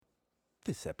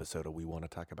This episode of We Want to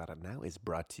Talk About It Now is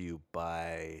brought to you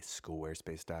by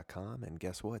Squarespace.com. And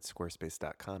guess what?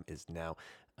 Squarespace.com is now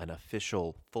an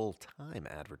official full-time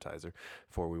advertiser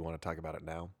for We Want to Talk About It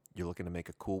Now. You're looking to make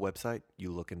a cool website?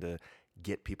 You looking to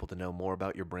get people to know more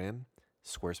about your brand?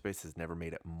 Squarespace has never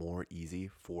made it more easy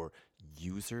for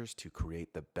users to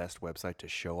create the best website to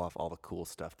show off all the cool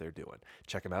stuff they're doing.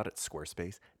 Check them out at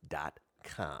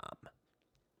squarespace.com.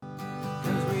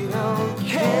 'Cause we don't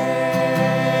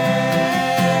care.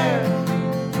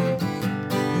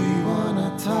 We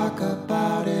wanna talk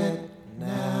about it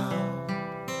now.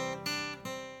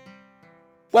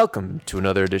 Welcome to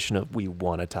another edition of We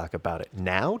Wanna Talk About It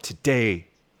Now. Today,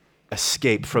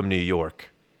 Escape from New York.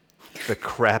 The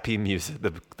crappy music,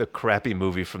 the crappy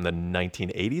movie from the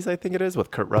 1980s, I think it is,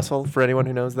 with Kurt Russell, for anyone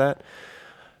who knows that.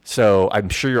 So I'm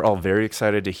sure you're all very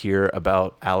excited to hear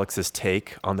about Alex's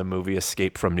take on the movie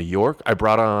Escape from New York. I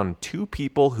brought on two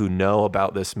people who know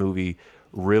about this movie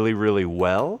really, really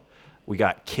well. We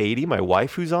got Katie, my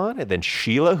wife, who's on, and then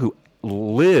Sheila, who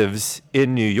lives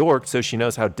in New York, so she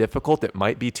knows how difficult it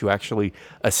might be to actually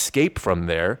escape from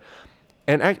there.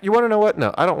 And you want to know what?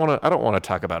 No, I don't want to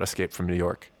talk about Escape from New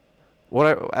York. What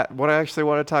I actually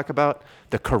want to talk about,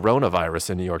 the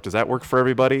coronavirus in New York. Does that work for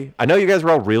everybody? I know you guys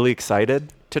were all really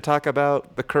excited to talk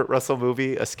about the Kurt Russell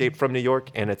movie, Escape from New York,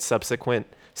 and its subsequent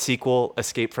sequel,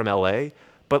 Escape from LA.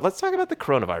 But let's talk about the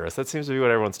coronavirus. That seems to be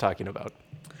what everyone's talking about.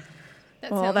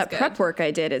 That prep work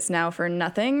I did is now for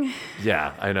nothing.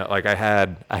 Yeah, I know. Like I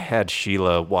had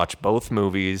Sheila watch both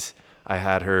movies. I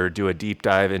had her do a deep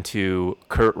dive into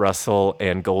Kurt Russell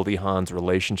and Goldie Hawn's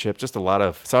relationship. Just a lot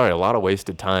of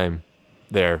wasted time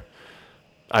there.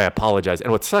 I apologize.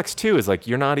 And what sucks too is like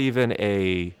you're not even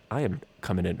I am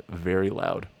coming in very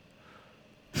loud.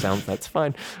 That's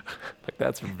fine. Like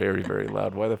that's very, very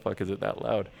loud. Why the fuck is it that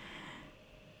loud?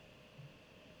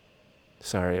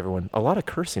 Sorry, everyone. A lot of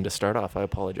cursing to start off. I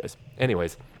apologize.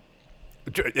 Anyways,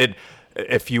 I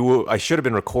should have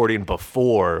been recording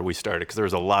before we started because there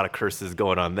was a lot of curses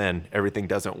going on then. Everything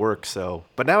doesn't work.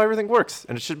 But now everything works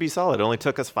and it should be solid. It only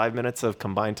took us 5 minutes of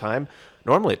combined time.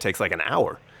 Normally it takes like an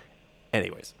hour.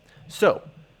 Anyways, so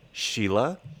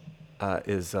Sheila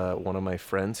is one of my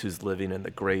friends who's living in the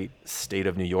great state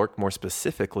of New York, more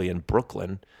specifically in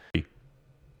Brooklyn.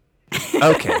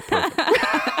 Okay, perfect.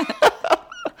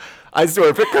 I swear,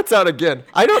 if it cuts out again,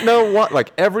 I don't know what,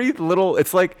 like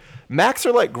it's like Macs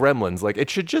are like gremlins. Like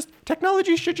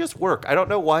technology should just work. I don't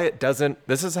know why it doesn't.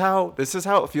 This is how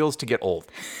it feels to get old.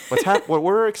 What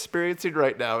we're experiencing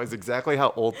right now is exactly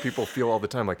how old people feel all the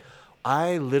time. Like,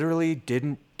 I literally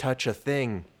didn't touch a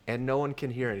thing and no one can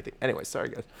hear anything. Anyway, sorry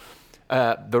guys.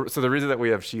 So the reason that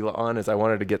we have Sheila on is I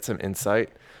wanted to get some insight.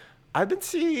 I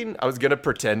was going to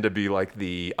pretend to be like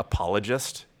the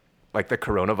apologist, like the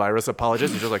coronavirus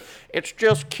apologist. It's just like, it's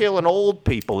just killing old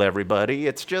people, everybody.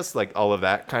 It's just like all of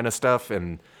that kind of stuff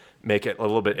and make it a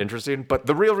little bit interesting. But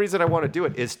the real reason I want to do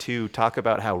it is to talk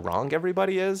about how wrong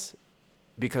everybody is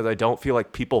because I don't feel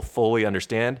like people fully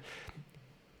understand.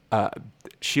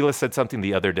 Sheila said something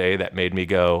the other day that made me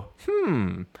go,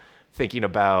 thinking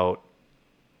about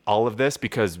all of this,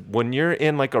 because when you're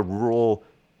in like a rural,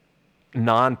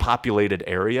 non-populated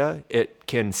area, it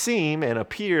can seem and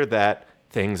appear that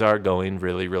things are going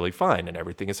really, really fine and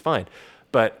everything is fine.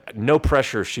 But no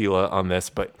pressure, Sheila, on this,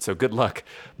 so good luck.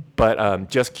 But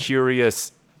just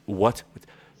curious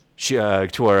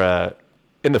to our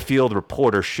in the field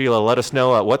reporter, Sheila, let us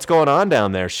know what's going on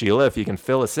down there, Sheila, if you can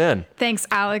fill us in. Thanks,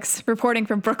 Alex, reporting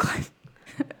from Brooklyn.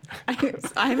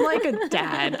 I'm like a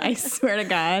dad. I swear to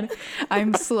God,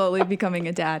 I'm slowly becoming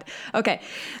a dad. Okay.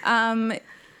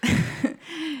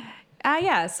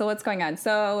 So what's going on?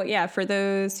 So yeah, for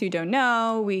those who don't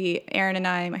know, Aaron and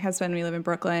I, my husband, we live in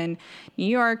Brooklyn, New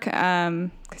York.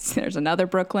 'Cause there's another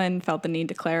Brooklyn, felt the need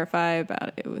to clarify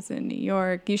about it was in New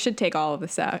York. You should take all of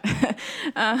this out.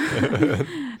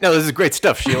 No, this is great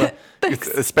stuff, Sheila.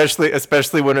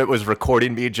 especially when it was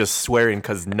recording me just swearing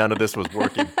because none of this was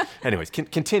working. Anyways,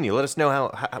 continue. Let us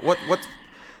know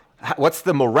what's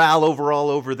the morale overall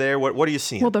over there? What are you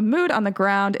seeing? Well, the mood on the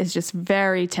ground is just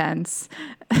very tense.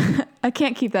 I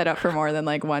can't keep that up for more than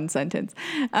like one sentence.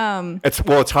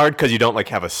 It's hard because you don't like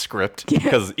have a script.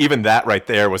 Because even that right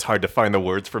there was hard to find the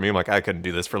words for me. I'm like, I couldn't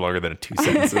do this for longer than 2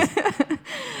 sentences.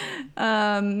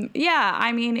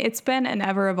 I mean, it's been an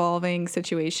ever evolving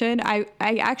situation. I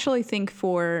actually think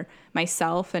for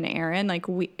myself and Aaron, like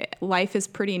life is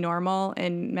pretty normal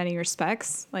in many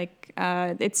respects. Like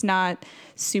it's not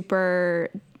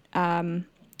super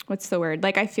what's the word?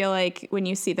 Like, I feel like when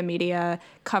you see the media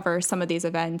cover some of these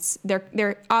events,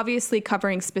 they're obviously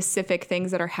covering specific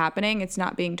things that are happening. It's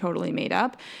not being totally made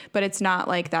up, but it's not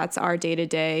like that's our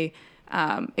day-to-day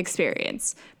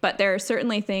experience. But there are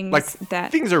certainly things Like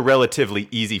that things are relatively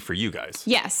easy for you guys.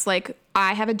 yes, like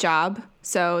I have a job,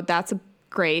 so that's a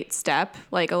great step.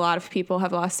 Like a lot of people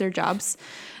have lost their jobs.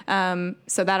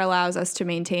 So that allows us to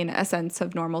maintain a sense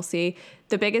of normalcy.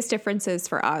 The biggest differences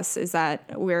for us is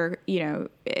that we're,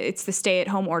 it's the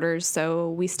stay-at-home orders,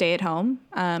 so we stay at home.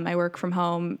 I work from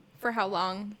home. For how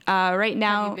long Right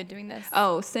now, have you been doing this?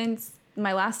 Oh, since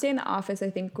my last day in the office, I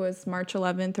think was March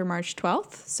 11th or March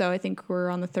 12th. So I think we're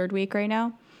on the third week right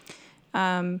now.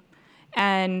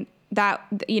 And that,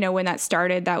 when that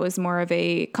started, that was more of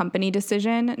a company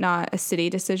decision, not a city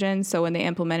decision. So when they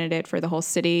implemented it for the whole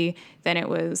city, then it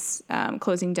was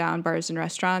closing down bars and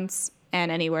restaurants and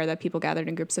anywhere that people gathered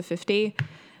in groups of 50.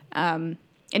 And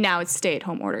now it's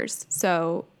stay-at-home orders.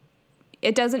 So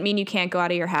it doesn't mean you can't go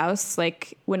out of your house.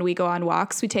 Like when we go on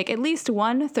walks, we take at least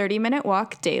one 30-minute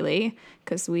walk daily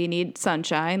because we need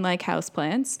sunshine like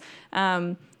houseplants.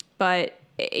 But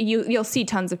you'll see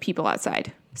tons of people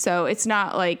outside. So it's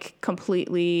not like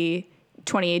completely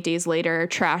 28 days later,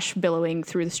 trash billowing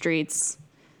through the streets.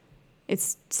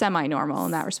 It's semi-normal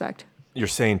in that respect. You're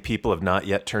saying people have not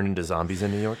yet turned into zombies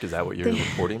in New York? Is that what you're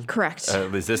reporting? Correct.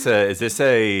 Is this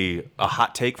a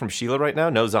hot take from Sheila right now?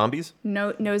 No zombies?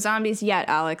 No zombies yet,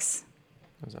 Alex.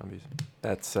 No zombies.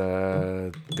 That's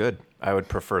good. I would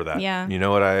prefer that. Yeah. You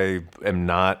know what I am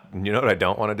not? You know what I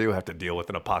don't want to do? Have to deal with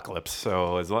an apocalypse.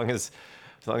 So as long as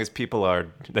people are,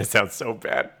 that sounds so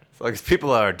bad. As long as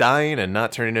people are dying and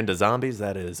not turning into zombies,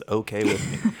 that is okay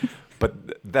with me.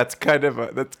 But that's kind of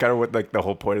what like the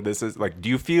whole point of this is. Like, do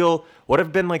you feel what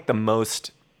have been like the most?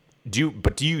 Do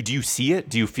you see it?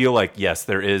 Do you feel like yes,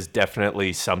 there is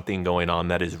definitely something going on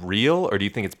that is real, or do you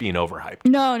think it's being overhyped?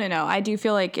 No. I do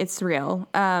feel like it's real.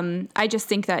 I just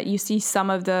think that you see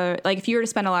some of the like if you were to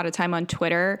spend a lot of time on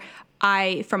Twitter.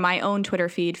 I, from my own Twitter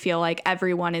feed, feel like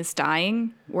everyone is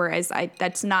dying, whereas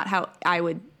that's not how I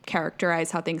would characterize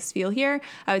how things feel here.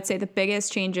 I would say the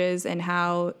biggest changes in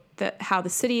how the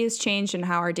city has changed and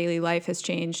how our daily life has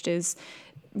changed is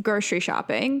grocery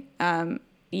shopping.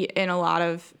 In a lot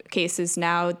of cases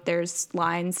now, there's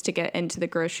lines to get into the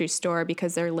grocery store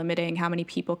because they're limiting how many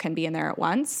people can be in there at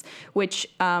once, which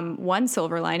one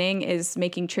silver lining is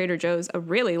making Trader Joe's a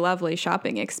really lovely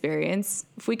shopping experience.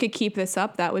 If we could keep this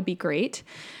up, that would be great.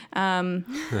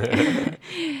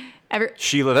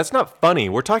 Sheila, that's not funny.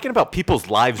 We're talking about people's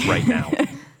lives right now.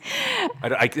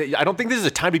 I don't think this is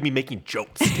a time to be making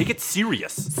jokes. Take it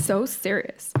serious. So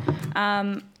serious.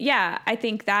 Yeah, I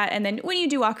think that. And then when you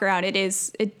do walk around,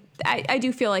 I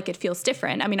do feel like it feels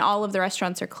different. I mean, all of the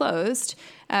restaurants are closed.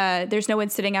 There's no one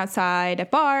sitting outside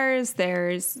at bars.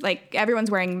 There's like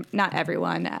everyone's wearing, not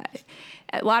everyone.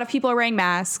 A lot of people are wearing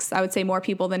masks. I would say more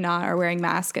people than not are wearing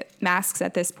masks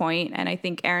at this point. And I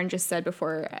think Aaron just said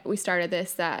before we started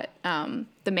this that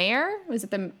the mayor,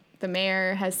 the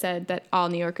mayor has said that all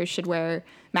New Yorkers should wear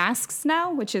masks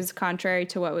now, which is contrary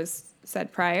to what was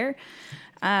said prior.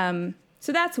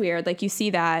 So that's weird. Like you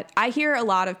see that. I hear a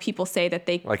lot of people say that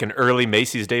they like an early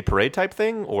Macy's Day Parade type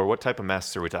thing, or what type of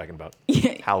masks are we talking about?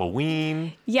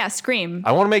 Halloween. Yeah, Scream.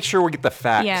 I want to make sure we get the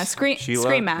facts. Yeah, Sheila,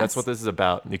 Scream masks. That's what this is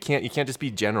about. You can't just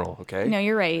be general, okay? No,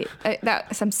 you're right.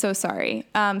 I'm so sorry.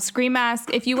 Scream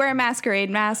mask. If you wear a masquerade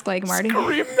mask like Marty.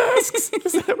 Scream masks.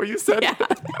 Is that what you said?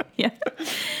 Yeah.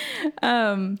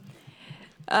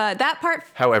 That part.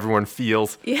 How everyone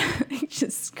feels. Yeah,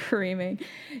 just screaming.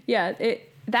 Yeah,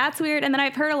 that's weird. And then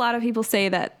I've heard a lot of people say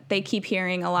that they keep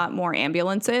hearing a lot more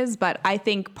ambulances, but I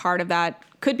think part of that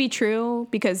could be true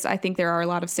because I think there are a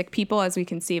lot of sick people, as we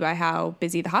can see by how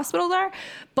busy the hospitals are,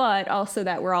 but also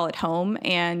that we're all at home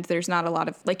and there's not a lot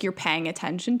of, like, you're paying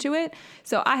attention to it.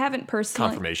 So I haven't personally...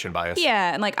 Confirmation bias.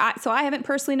 Yeah, and so I haven't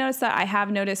personally noticed that. I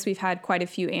have noticed we've had quite a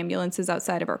few ambulances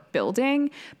outside of our building,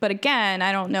 but again,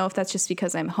 I don't know if that's just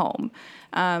because I'm home.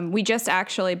 We just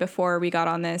actually, before we got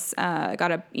on this,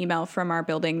 got an email from our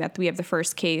building that we have the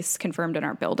first case confirmed in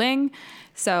our building.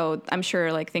 So I'm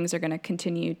sure like things are going to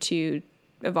continue to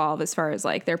evolve as far as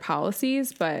like their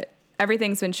policies, but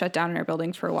everything's been shut down in our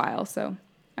building for a while. So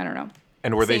I don't know.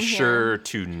 And were they Same sure here.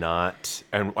 to not,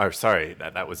 and I'm sorry,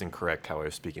 that was incorrect how I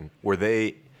was speaking.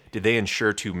 Did they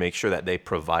ensure to make sure that they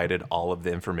provided all of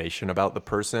the information about the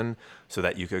person so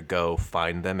that you could go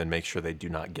find them and make sure they do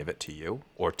not give it to you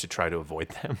or to try to avoid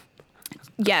them?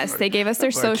 Yes, they gave us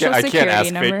their social security I can't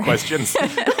ask number. fake questions.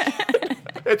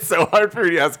 It's so hard for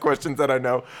me to ask questions that I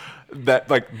know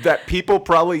that people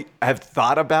probably have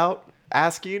thought about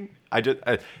asking.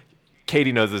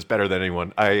 Katie knows this better than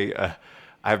anyone.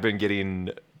 I've been getting.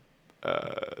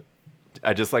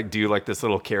 I just do like this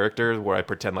little character where I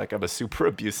pretend like I'm a super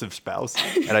abusive spouse,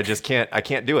 and I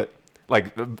can't do it.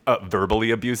 like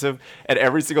verbally abusive. And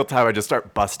every single time I just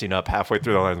start busting up halfway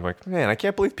through the lines. I'm like, man, I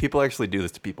can't believe people actually do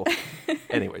this to people.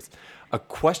 Anyways, a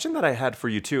question that I had for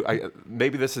you too.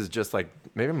 Maybe this is just like,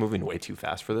 maybe I'm moving way too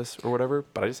fast for this or whatever,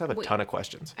 but I just have a ton of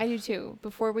questions. I do too.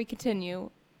 Before we continue,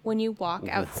 when you walk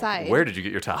outside. Where did you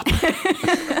get your top?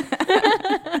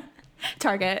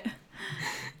 Target.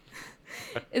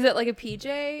 Is it like a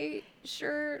PJ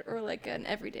shirt or like an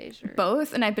everyday shirt?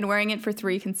 Both, and I've been wearing it for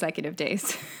 3 consecutive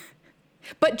days.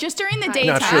 But just during the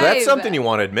daytime. Not sure that's something you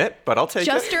want to admit, but I'll take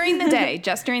just it. during the day.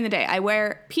 Just during the day. I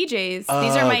wear PJs.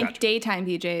 These are my daytime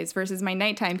PJs versus my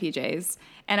nighttime PJs.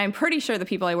 And I'm pretty sure the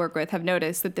people I work with have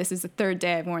noticed that this is the 3rd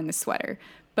day I've worn this sweater.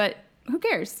 But who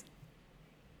cares?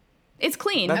 It's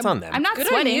clean. That's on them. I'm not Good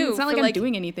on sweating. you It's not like for, I'm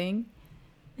doing anything.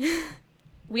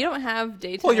 We don't have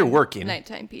daytime. Well, you're working.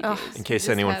 Nighttime PJs. In case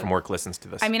anyone from work listens to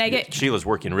this. I mean, I get Sheila's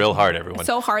working real hard, everyone.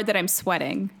 so hard that I'm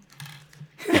sweating.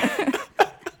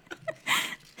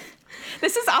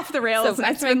 This is off the rails. So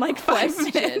And it's been like 5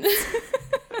 question. minutes.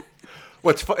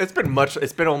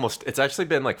 It's actually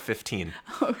been like 15.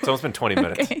 It's almost been 20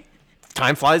 minutes. Okay.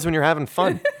 Time flies when you're having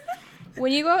fun.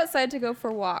 When you go outside to go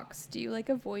for walks, do you like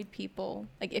avoid people?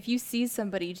 Like if you see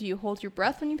somebody, do you hold your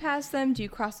breath when you pass them? Do you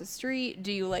cross the street?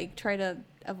 Do you like try to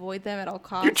avoid them at all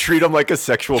costs? You treat them like a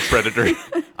sexual predator.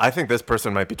 I think this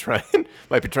person might be trying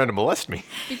to molest me.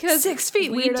 Because 6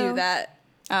 feet, we weirdo. do that.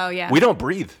 Oh, yeah. We don't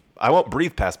breathe. I won't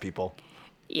breathe past people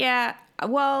Yeah.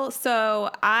 Well,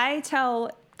 so I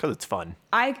tell... because it's fun.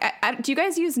 do you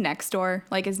guys use Nextdoor?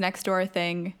 Like, is Nextdoor a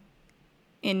thing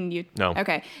in you? No.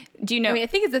 Okay. Do you know? I mean, I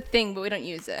think it's a thing, but we don't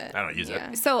use it. I don't use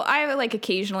it. So I like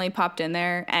occasionally popped in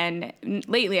there, and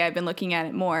lately I've been looking at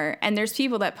it more. And there's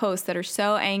people that post that are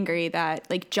so angry that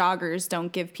like joggers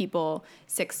don't give people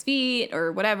 6 feet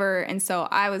or whatever. And so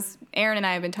Aaron and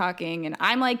I have been talking, and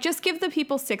I'm like, just give the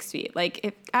people 6 feet. Like,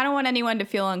 if I don't want anyone to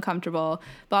feel uncomfortable,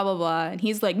 blah blah blah. And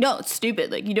he's like, no, it's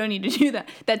stupid. Like, you don't need to do that.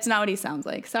 That's not what he sounds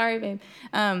like. Sorry, babe.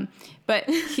 I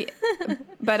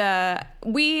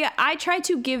try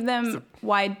to give them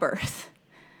wide berth,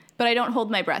 but I don't hold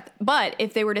my breath. But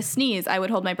if they were to sneeze, I would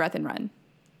hold my breath and run.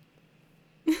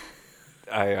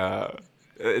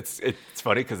 It's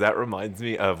funny because that reminds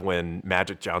me of when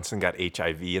Magic Johnson got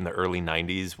HIV in the early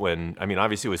 90s when, I mean,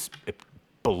 obviously it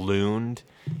ballooned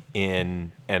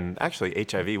in, and actually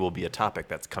HIV will be a topic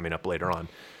that's coming up later on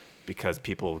because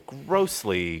people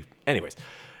grossly, anyways,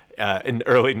 in the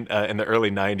early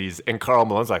 90s, and Karl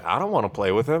Malone's like, I don't want to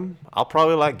play with him. I'll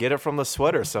probably like get it from the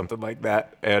sweat or something like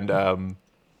that. And well,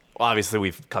 obviously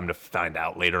we've come to find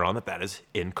out later on that is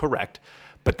incorrect.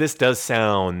 But this does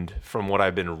sound, from what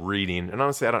I've been reading, and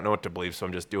honestly I don't know what to believe, so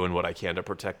I'm just doing what I can to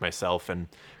protect myself and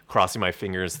crossing my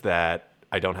fingers that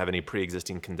I don't have any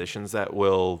pre-existing conditions that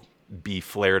will be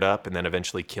flared up and then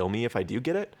eventually kill me if I do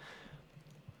get it.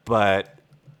 But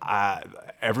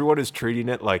everyone is treating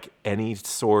it like any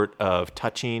sort of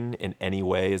touching in any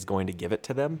way is going to give it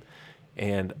to them,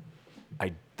 and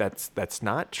that's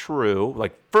not true.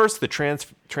 Like, first, the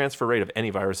transfer rate of any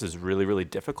virus is really, really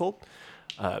difficult,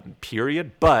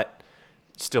 period, but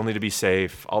still need to be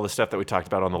safe. All the stuff that we talked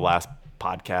about on the last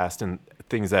podcast and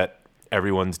things that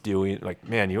everyone's doing. Like,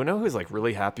 man, you know who's like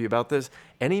really happy about this?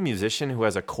 Any musician who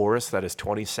has a chorus that is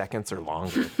 20 seconds or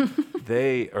longer.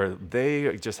 They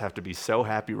just have to be so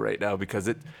happy right now because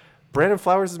Brandon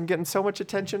Flowers has been getting so much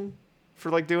attention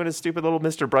for like doing his stupid little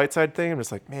Mr. Brightside thing. I'm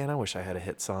just like, man, I wish I had a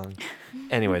hit song.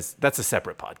 Anyways, that's a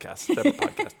separate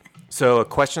podcast. So a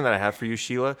question that I have for you,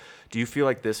 Sheila, do you feel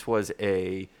like this was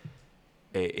a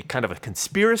kind of a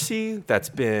conspiracy that's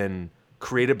been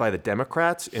created by the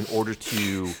Democrats in order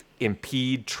to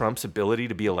impede Trump's ability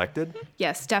to be elected?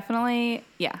 Yes, definitely.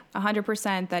 Yeah,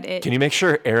 100% that it... Can you make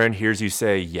sure Aaron hears you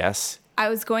say yes? I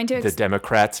was going to... The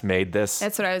Democrats made this?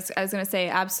 That's what I was going to say.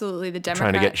 Absolutely, the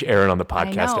Democrats... Trying to get Aaron on the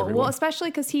podcast, I know. everyone. Well, especially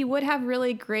because he would have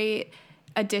really great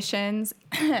additions,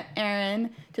 Aaron,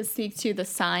 to speak to the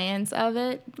science of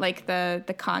it, like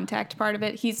the contact part of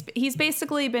it. He's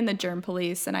basically been the germ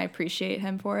police, and I appreciate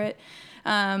him for it.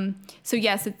 So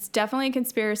yes, it's definitely a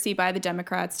conspiracy by the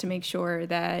Democrats to make sure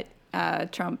that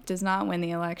Trump does not win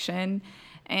the election,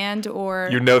 or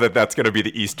you know that's going to be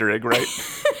the Easter egg, right?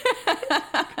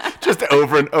 Just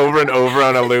over and over and over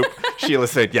on a loop. Sheila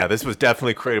said, "Yeah, this was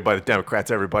definitely created by the Democrats."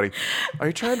 Everybody, are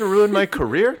you trying to ruin my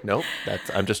career? Nope,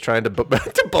 I'm just trying to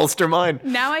bolster mine.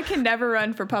 Now I can never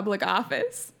run for public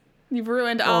office. You've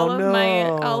ruined all of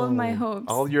my hopes,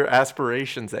 all your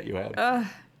aspirations that you had.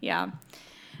 Yeah.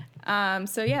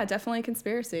 So yeah, definitely a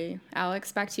conspiracy.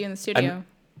 Alex, back to you in the studio.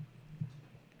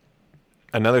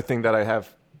 Another thing that I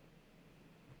have.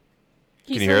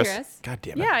 Can you still hear us? us? God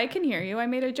damn it. Yeah, I can hear you. I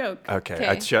made a joke. Okay.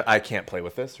 Okay. I can't play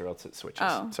with this or else it switches.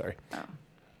 Oh. Sorry.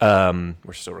 Oh.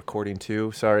 We're still recording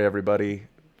too. Sorry, everybody.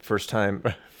 First time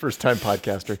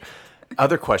podcaster.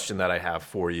 Other question that I have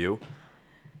for you.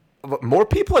 More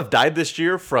people have died this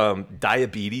year from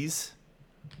diabetes,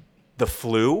 the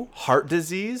flu, heart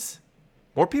disease.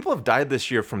 More people have died this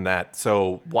year from that.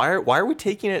 So why are we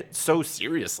taking it so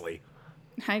seriously?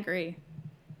 I agree.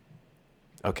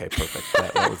 Okay, perfect.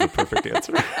 That was the perfect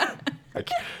answer.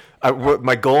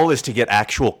 My goal is to get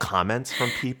actual comments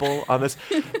from people on this,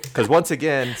 because once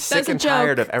again, sick a and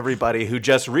tired joke. of everybody who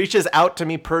just reaches out to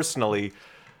me personally,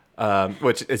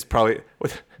 which is probably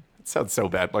it sounds so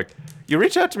bad. Like, you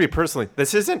reach out to me personally.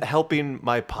 This isn't helping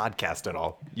my podcast at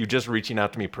all. You just reaching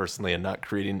out to me personally and not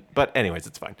creating. But anyways,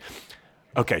 it's fine.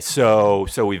 Okay, so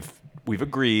we've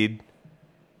agreed.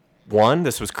 One,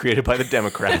 this was created by the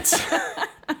Democrats.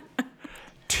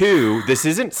 Two, this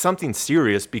isn't something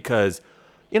serious because,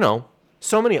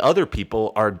 so many other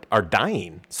people are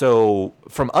dying. So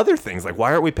from other things, like,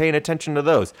 why aren't we paying attention to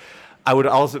those? I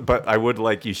would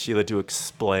like you, Sheila, to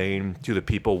explain to the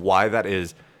people why that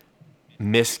is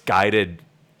misguided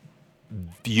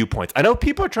viewpoints. I know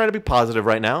people are trying to be positive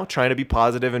right now, trying to be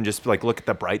positive and just like look at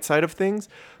the bright side of things.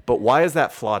 But why is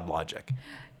that flawed logic?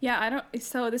 Yeah, I don't.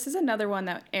 So this is another one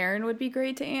that Aaron would be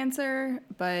great to answer,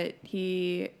 but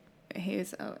he's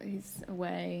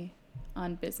away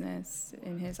on business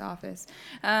in his office.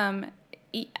 Yeah.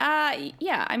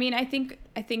 I mean, I think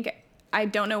I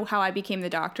don't know how I became the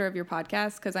doctor of your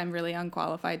podcast because I'm really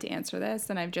unqualified to answer this,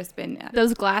 and I've just been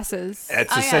Those glasses.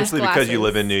 It's Oh, yeah, essentially because you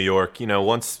live glasses. in New York.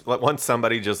 Once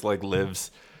somebody just like lives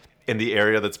in the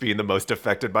area that's being the most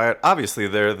affected by it, obviously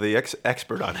they're the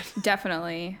expert on it.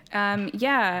 Definitely.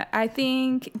 Yeah, I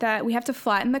think that we have to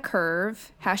flatten the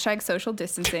curve. # social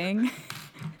distancing.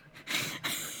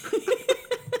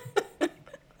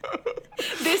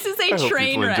 This is I a hope train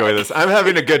people wreck. enjoy this. I'm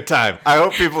having a good time. I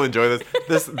hope people enjoy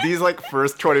this. These like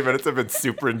first 20 minutes have been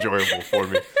super enjoyable for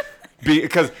me.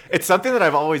 Because it's something that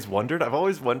I've always wondered. I've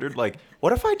always wondered, like,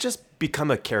 what if I just become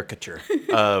a caricature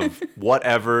of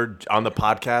whatever on the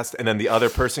podcast, and then the other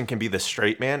person can be the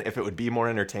straight man if it would be more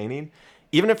entertaining?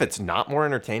 Even if it's not more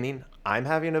entertaining, I'm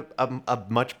having a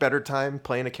much better time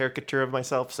playing a caricature of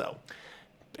myself. So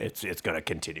it's going to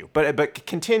continue. But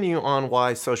continue on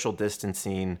why social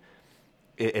distancing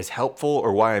is helpful,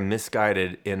 or why I'm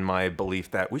misguided in my belief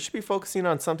that we should be focusing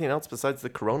on something else besides the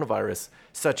coronavirus,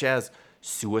 such as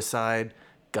suicide,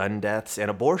 gun deaths, and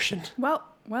abortion. Well,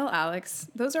 Alex,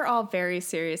 those are all very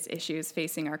serious issues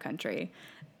facing our country.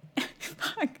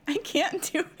 Fuck, I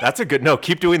can't do it. That's a good, no,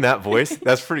 keep doing that voice.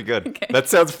 That's pretty good. Okay. That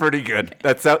sounds pretty good.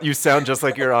 You sound just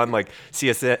like you're on like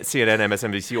CNN,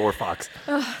 MSNBC, or Fox.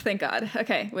 Oh, thank God.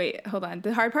 Okay, wait, hold on.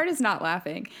 The hard part is not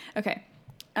laughing. Okay.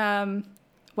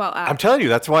 Well, I'm telling you,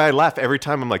 that's why I laugh every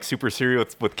time I'm like super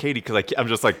serious with Katie, because I'm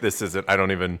just like, this isn't, I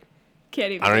don't even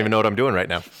know what I'm doing right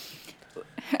now.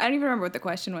 I don't even remember what the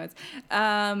question was.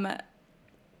 Well,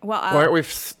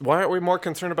 Why aren't we more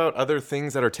concerned about other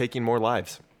things that are taking more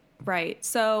lives? right.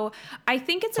 So I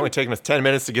think it's It's only taking us 10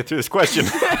 minutes to get through this question.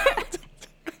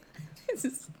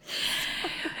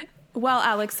 Well,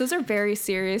 Alex, those are very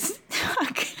serious.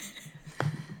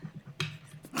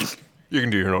 You can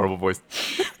do your normal voice.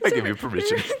 I give you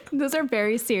permission. Those are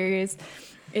very serious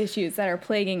issues that are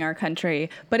plaguing our country,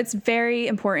 but it's very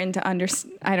important to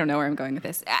understand. I don't know where I'm going with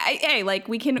this.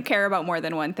 We can care about more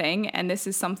than one thing, and this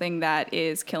is something that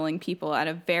is killing people at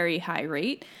a very high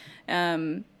rate.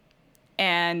 And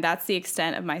that's the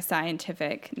extent of my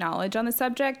scientific knowledge on the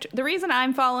subject. The reason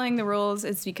I'm following the rules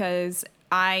is because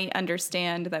I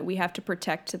understand that we have to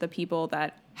protect the people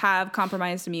that have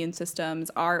compromised immune systems,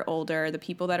 are older, the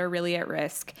people that are really at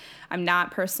risk. I'm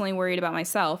not personally worried about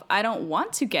myself. I don't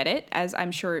want to get it, as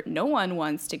I'm sure no one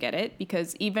wants to get it,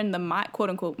 because even the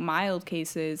quote-unquote mild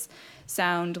cases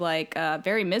sound like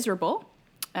very miserable,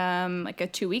 like a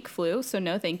 2-week flu, so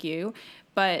no thank you.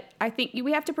 But I think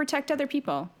we have to protect other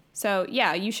people. So,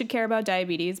 yeah, you should care about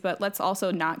diabetes, but let's also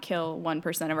not kill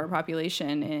 1% of our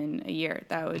population in a year.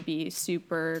 That would be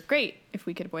super great if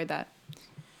we could avoid that.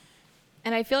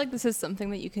 And I feel like this is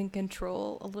something that you can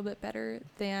control a little bit better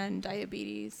than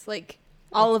diabetes. Like,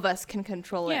 all of us can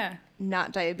control it, Yeah.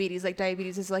 not diabetes. Like,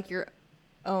 diabetes is like your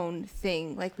own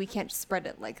thing. Like, we can't spread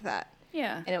it like that.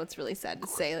 Yeah. I know it's really sad to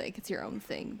say, like, it's your own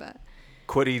thing, but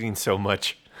Quit eating so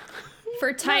much.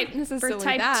 For type Not necessarily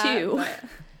 2. but,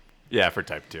 Yeah, for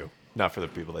type 2. Not for the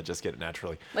people that just get it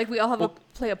naturally. like, we all have to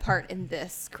play a part in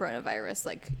this coronavirus,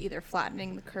 like either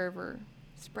flattening the curve or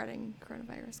spreading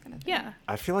coronavirus kind of thing. Yeah.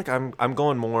 I feel like I'm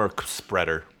going more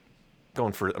spreader.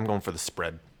 I'm going for the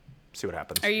spread. See what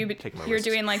happens. Are you? Taking my You're risks.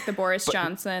 doing like the Boris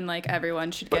Johnson, like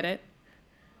everyone should get it.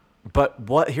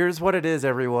 But here's what it is,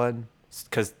 everyone.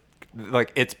 Because,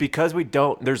 like, it's because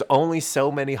there's only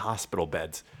so many hospital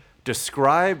beds.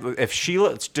 Describe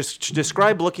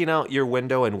looking out your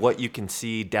window and what you can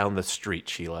see down the street,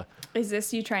 Sheila. Is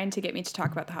this you trying to get me to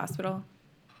talk about the hospital?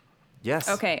 Yes.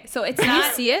 Okay, so it's Can you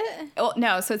not. see it? Oh,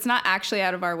 no, so it's not actually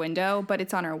out of our window, but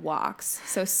it's on our walks.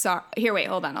 Here, wait,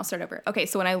 hold on. I'll start over. Okay,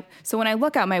 so when I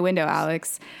look out my window,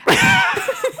 Alex,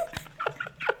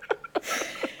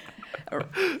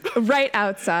 right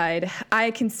outside, I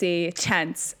can see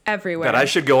tents everywhere. That I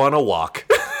should go on a walk.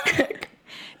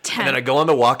 Tents. And then I go on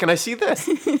the walk and I see this.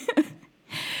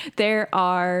 There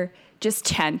are just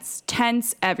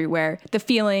tents everywhere. The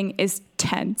feeling is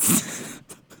tense.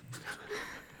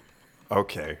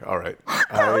 Okay, all right.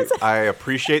 I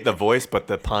appreciate the voice, but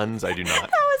the puns I do not.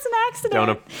 That was an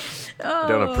accident.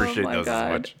 Don't appreciate my those God.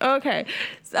 as much. Okay.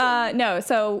 No,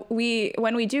 so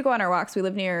when we do go on our walks, we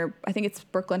live near, I think it's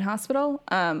Brooklyn Hospital.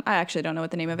 I actually don't know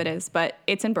what the name of it is, but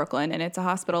it's in Brooklyn and it's a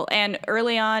hospital. And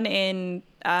early on in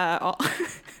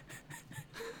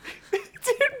It's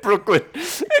in Brooklyn, and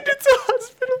it's a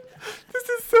hospital. This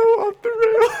is so off the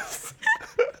rails.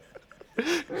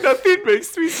 Nothing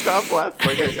makes me stop laughing.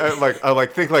 I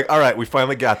think all right, we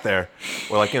finally got there.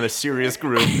 We're like in a serious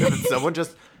group, and then someone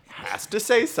just has to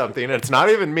say something, and it's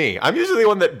not even me. I'm usually the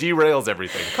one that derails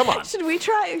everything. Come on. Should we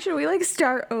like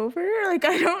start over? Like,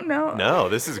 I don't know. No,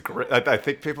 this is great. I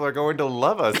think people are going to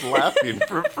love us laughing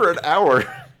for an hour.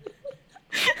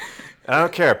 I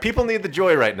don't care. People need the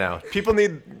joy right now. People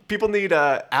need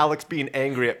Alex being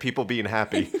angry at people being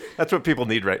happy. That's what people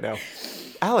need right now.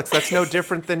 Alex, that's no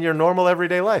different than your normal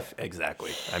everyday life.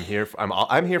 Exactly. I'm here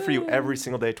for you every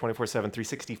single day, 24/7,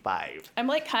 365. I'm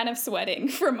like kind of sweating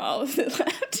from all of the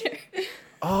laughter.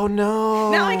 Oh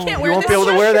no. Now I can't wear You won't this be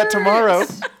able to wear that shirt. tomorrow.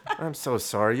 I'm so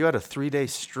sorry. You had a 3-day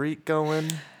streak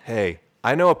going. Hey,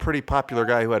 I know a pretty popular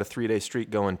guy who had a 3-day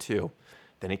streak going too.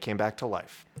 Then he came back to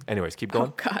life. Anyways, keep going.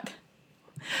 Oh God.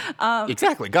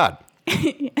 Exactly, God.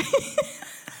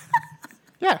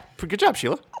 Yeah, good job,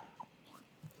 Sheila.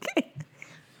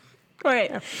 All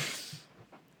right. Yeah.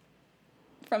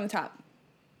 From the top.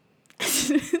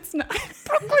 It's not.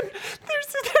 Brooklyn.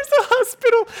 There's a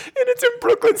hospital, and it's in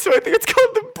Brooklyn, so I think it's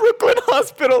called the Brooklyn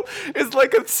Hospital. It's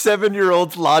like a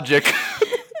 7-year-old's logic.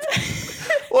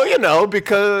 Well, you know,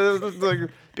 because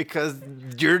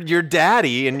you're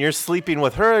daddy and you're sleeping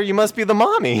with her, you must be the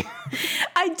mommy.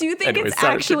 I do think Anyways, it's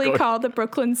sorry, keep actually going. called the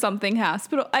Brooklyn something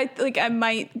hospital. There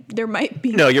might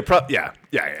be. No, you're probably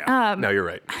yeah. No, you're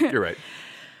right. You're right.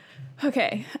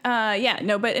 Okay.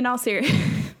 But in all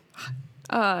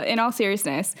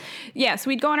seriousness, yes,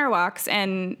 we'd go on our walks,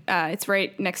 and it's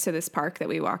right next to this park that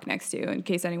we walk next to, in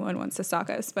case anyone wants to stalk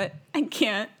us. But I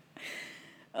can't.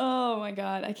 Oh my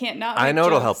God, I can't not. I know jokes.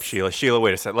 it'll help, Sheila. Sheila,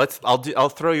 wait a second. I'll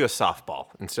throw you a softball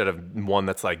instead of one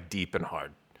that's like deep and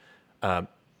hard.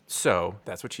 So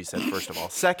that's what she said. First of all,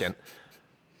 second,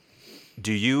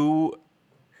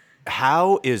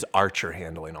 how is Archer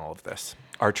handling all of this?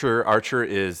 Archer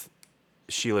is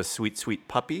Sheila's sweet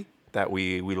puppy that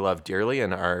we love dearly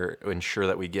and ensure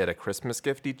that we get a Christmas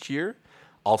gift each year.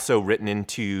 Also written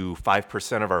into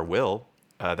 5% of our will.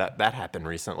 That happened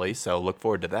recently, so look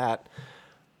forward to that.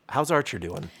 How's Archer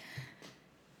doing?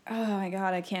 Oh my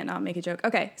God, I can't not make a joke.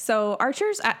 Okay, so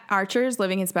Archer's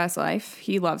living his best life.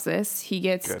 He loves this. He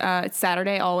gets it's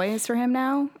Saturday always for him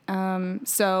now.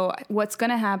 So what's going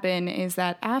to happen is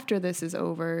that after this is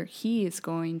over, he is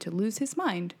going to lose his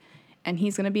mind, and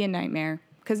he's going to be a nightmare.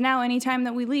 Because now, anytime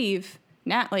that we leave,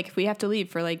 if we have to leave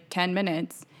for like 10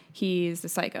 minutes, he's the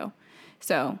psycho.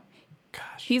 So,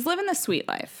 he's living the sweet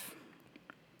life.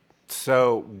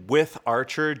 So with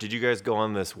Archer, did you guys go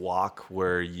on this walk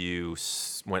where you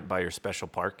went by your special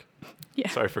park? Yeah.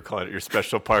 Sorry for calling it your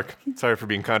special park. Sorry for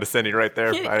being condescending right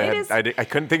there. I I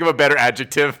couldn't think of a better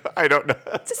adjective. I don't know.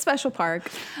 It's a special park.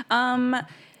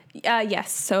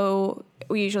 Yes. So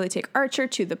we usually take Archer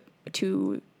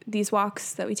to these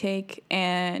walks that we take,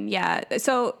 and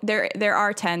so there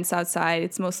are tents outside.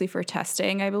 It's mostly for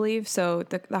testing, I believe. So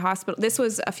the hospital. This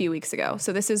was a few weeks ago.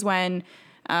 So this is when.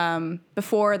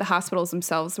 Before the hospitals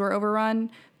themselves were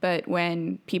overrun, but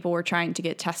when people were trying to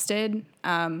get tested,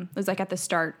 it was like at the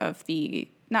start of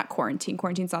not quarantine.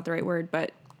 Quarantine's not the right word,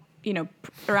 but,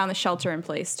 around the shelter in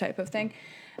place type of thing.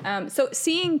 So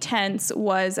seeing tents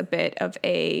was a bit of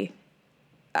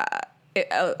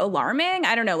alarming.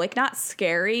 I don't know, like not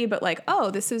scary, but like,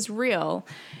 oh, this is real.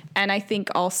 And I think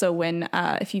also when,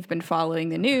 if you've been following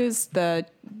the news, the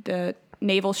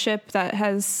naval ship that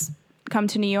has come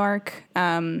to New York,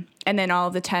 and then all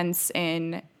of the tents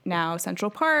in now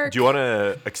Central Park. Do you want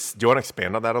to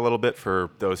expand on that a little bit for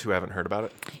those who haven't heard about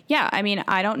it? Yeah, I mean,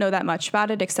 I don't know that much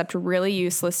about it except really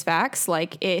useless facts.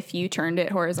 Like if you turned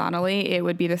it horizontally, it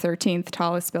would be the 13th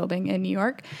tallest building in New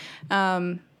York.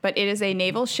 But it is a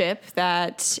naval ship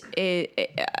that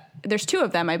there's two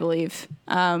of them, I believe,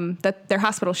 that they're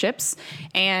hospital ships.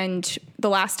 And the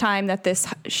last time that this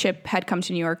ship had come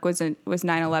to New York was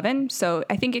 9/11. So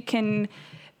I think it can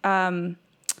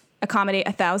accommodate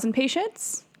 1,000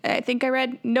 patients. I think I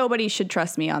read. Nobody should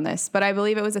trust me on this, but I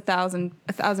believe it was 1,000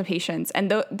 patients.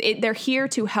 And they're here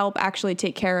to help actually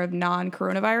take care of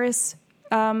non-coronavirus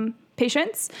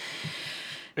patients.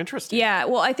 Interesting. Yeah,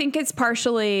 well, I think it's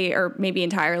partially or maybe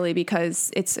entirely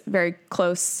because it's very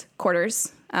close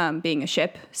quarters, being a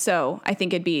ship. So I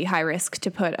think it'd be high risk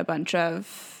to put a bunch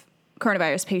of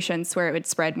coronavirus patients where it would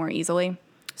spread more easily.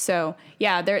 So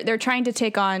yeah, they're trying to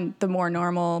take on the more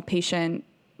normal patient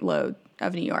load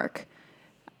of New York.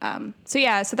 So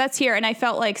that's here. And I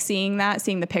felt like seeing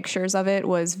the pictures of it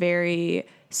was very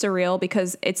surreal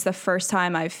because it's the first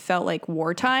time I've felt like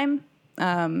wartime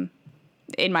in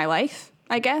my life,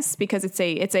 I guess, because it's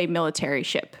a military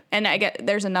ship. And I get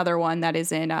there's another one that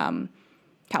is in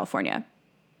California.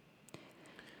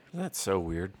 That's so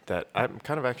weird that I'm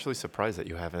kind of actually surprised that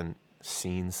you haven't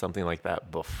seen something like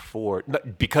that before.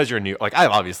 Because you're new. Like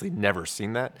I've obviously never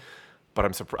seen that, but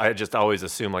I'm surprised. I just always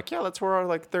assume like, yeah, that's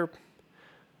where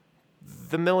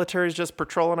the military's just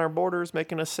patrolling our borders,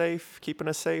 making us safe, keeping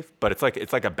us safe. But it's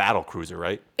like a battle cruiser,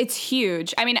 right? It's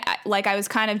huge. I mean, like I was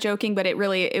kind of joking, but it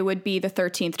would be the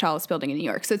 13th tallest building in New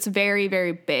York. So it's very,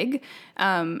 very big.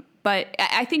 But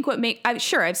I think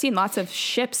I've seen lots of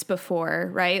ships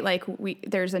before, right? Like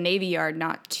there's a Navy yard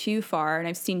not too far, and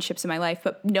I've seen ships in my life.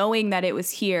 But knowing that it was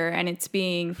here and it's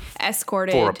being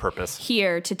escorted for a purpose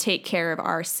here to take care of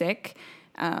our sick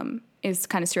is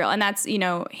kind of surreal. And that's,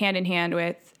 hand in hand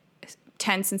with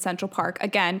tents in Central Park.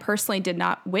 Again, personally did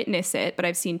not witness it, but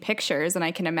I've seen pictures and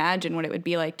I can imagine what it would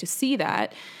be like to see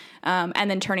that. And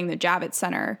then turning the Javits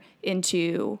Center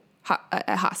into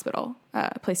a hospital,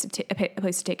 a place to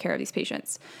take care of these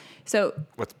patients. So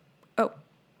what?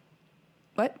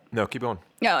 No, keep going.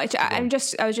 No, I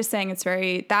was just saying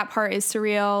that part is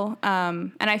surreal.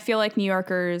 And I feel like New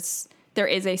Yorkers, there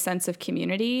is a sense of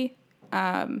community,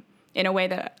 in a way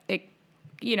that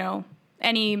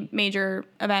any major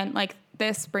event like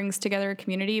this brings together a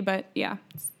community. But yeah,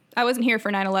 I wasn't here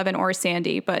for 9/11 or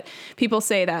Sandy, but people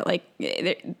say that like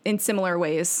in similar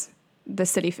ways, the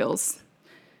city feels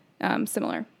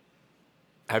similar.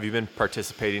 Have you been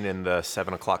participating in the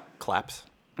 7:00 claps?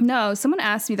 No, someone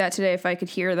asked me that today if I could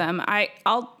hear them.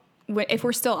 If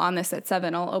we're still on this at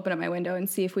 7, I'll open up my window and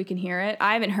see if we can hear it.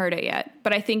 I haven't heard it yet,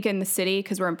 but I think in the city,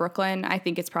 because we're in Brooklyn, I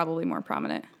think it's probably more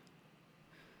prominent.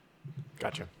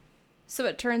 Gotcha. So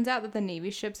it turns out that the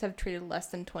Navy ships have treated less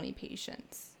than 20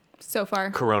 patients. So far.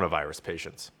 Coronavirus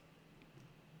patients.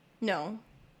 No,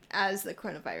 as the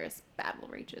coronavirus battle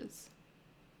rages.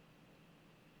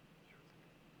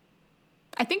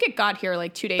 I think it got here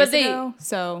like 2 days ago.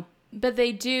 But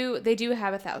they do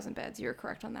have 1,000 beds. You're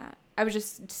correct on that. I was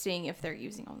just seeing if they're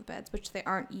using all the beds, which they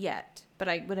aren't yet. But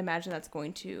I would imagine that's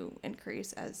going to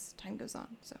increase as time goes on.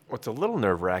 So what's a little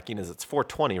nerve-wracking is it's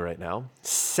 4:20 right now.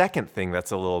 Second thing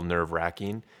that's a little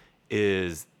nerve-wracking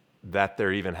is that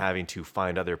they're even having to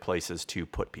find other places to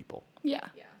put people. Yeah.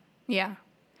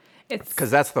 It's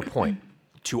because that's the point.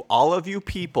 To all of you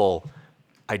people,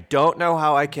 I don't know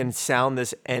how I can sound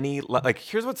this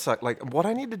here's what sucks. Like what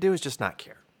I need to do is just not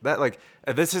care. That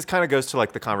this is kind of goes to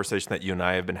like the conversation that you and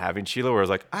I have been having, Sheila, where I was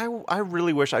like, I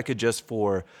really wish I could just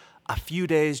for a few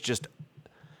days just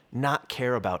not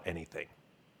care about anything.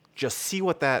 Just see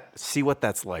what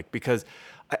that's like. Because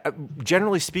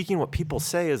generally speaking, what people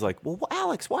say is like, well,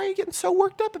 Alex, why are you getting so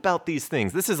worked up about these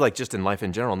things? This is like just in life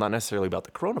in general, not necessarily about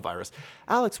the coronavirus.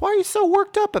 Alex, why are you so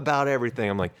worked up about everything?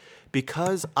 I'm like,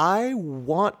 because I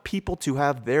want people to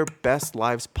have their best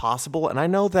lives possible. And I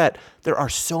know that there are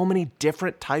so many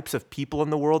different types of people in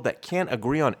the world that can't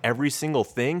agree on every single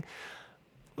thing.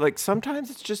 Like sometimes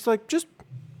it's just like, just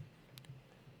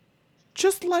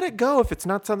let it go if it's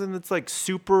not something that's like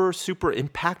super, super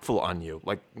impactful on you.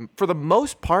 Like for the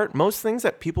most part, most things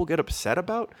that people get upset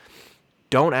about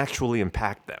don't actually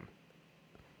impact them.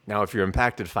 Now, if you're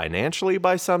impacted financially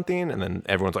by something and then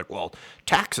everyone's like, well,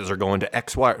 taxes are going to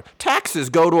X, Y. Taxes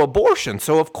go to abortion,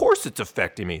 so of course it's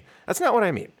affecting me. That's not what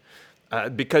I mean.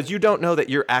 Because you don't know that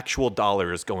your actual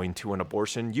dollar is going to an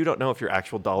abortion. You don't know if your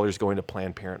actual dollar is going to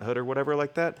Planned Parenthood or whatever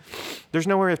like that. There's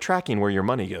no way of tracking where your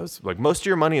money goes. Like most of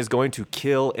your money is going to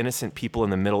kill innocent people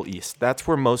in the Middle East. That's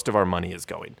where most of our money is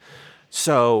going.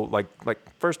 So like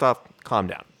first off, calm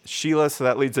down, Sheila. So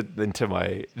that leads into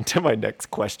my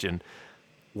next question.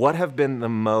 What have been the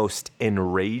most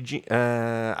enraging?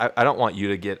 I don't want you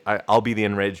to get. I'll be the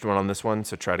enraged one on this one.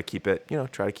 So try to keep it.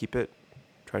 Try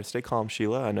to stay calm,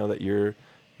 Sheila. I know that you're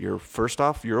first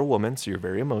off, you're a woman, so you're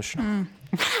very emotional.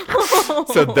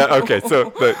 So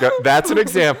that's an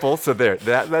example. So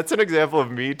that's an example of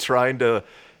me trying to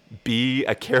be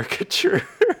a caricature,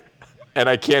 and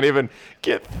I can't even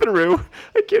get through.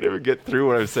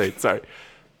 What I'm saying. Sorry.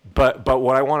 But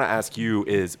what I want to ask you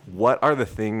is, what are the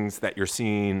things that you're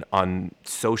seeing on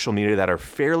social media that are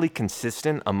fairly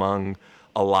consistent among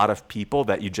a lot of people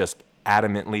that you just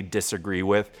adamantly disagree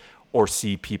with, or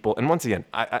see people? And once again,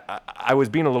 I was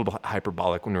being a little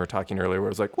hyperbolic when we were talking earlier, where I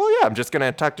was like, well, yeah, I'm just going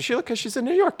to talk to Sheila because she's in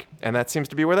New York, and that seems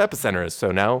to be where the epicenter is.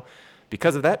 So now,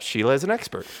 because of that, Sheila is an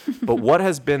expert. But what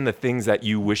has been the things that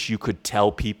you wish you could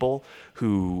tell people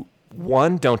who,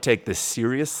 one, don't take this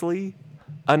seriously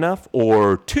enough,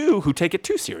 or two, who take it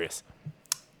too serious?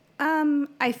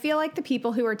 I feel like the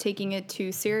people who are taking it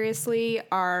too seriously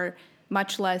are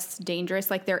much less dangerous.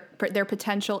 Like their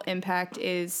potential impact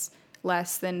is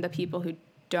less than the people who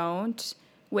don't,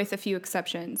 with a few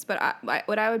exceptions. But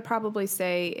what I would probably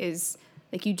say is,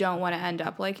 like, you don't want to end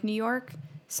up like New York.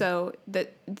 So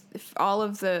that all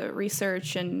of the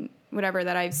research and whatever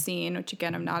that I've seen, which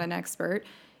again, I'm not an expert,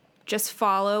 just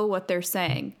follow what they're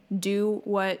saying. Do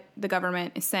what the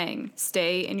government is saying.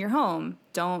 Stay in your home.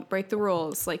 Don't break the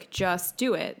rules. Like, just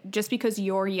do it. Just because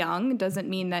you're young doesn't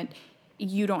mean that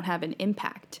you don't have an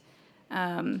impact.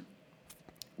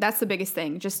 That's the biggest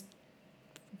thing. Just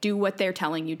do what they're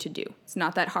telling you to do. It's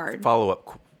not that hard.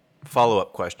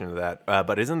 Follow-up question to that.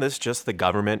 But isn't this just the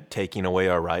government taking away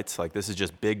our rights? Like, this is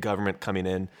just big government coming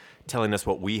in, telling us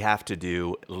what we have to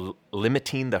do,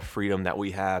 limiting the freedom that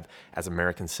we have as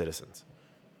American citizens.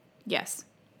 Yes.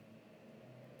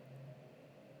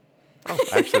 Oh,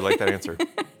 I actually like that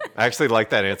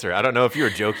answer. I don't know if you were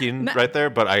joking right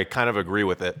there, but I kind of agree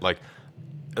with it. Like,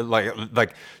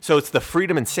 so it's the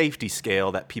freedom and safety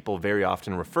scale that people very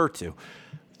often refer to.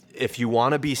 If you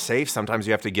want to be safe, sometimes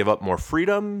you have to give up more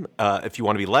freedom. If you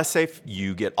want to be less safe,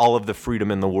 you get all of the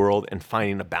freedom in the world, and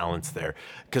finding a balance there.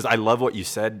 Because I love what you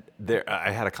said there.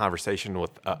 I had a conversation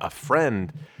with a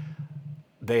friend.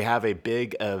 They have a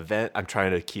big event. I'm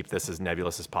trying to keep this as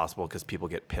nebulous as possible because people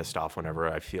get pissed off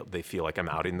whenever they feel like I'm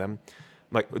outing them.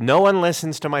 I'm like, no one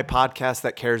listens to my podcast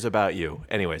that cares about you.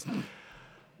 Anyways,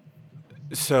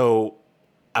 so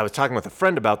I was talking with a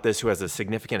friend about this who has a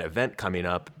significant event coming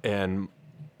up, and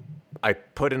I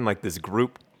put in like this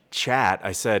group chat.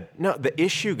 I said, no, the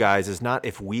issue, guys, is not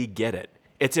if we get it.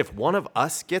 It's if one of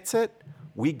us gets it,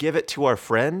 we give it to our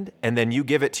friend, and then you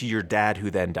give it to your dad,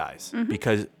 who then dies. Mm-hmm.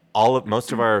 Because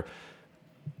most of our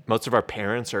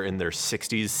parents are in their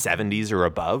 60s, 70s, or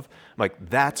above. Like,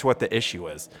 that's what the issue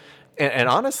is. And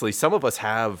honestly, some of us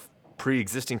have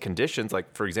pre-existing conditions.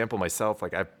 Like, for example, myself,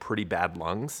 like, I have pretty bad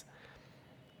lungs.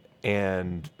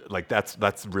 And like that's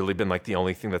really been like the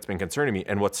only thing that's been concerning me.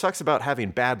 And what sucks about having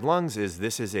bad lungs is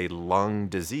this is a lung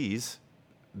disease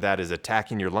that is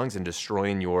attacking your lungs and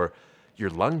destroying your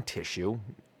lung tissue.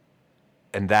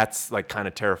 And that's like kind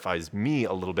of terrifies me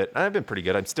a little bit. I've been pretty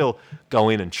good. I'm still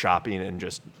going and shopping and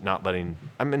just not letting.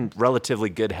 I'm in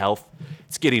relatively good health.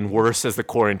 It's getting worse as the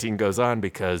quarantine goes on,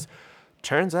 because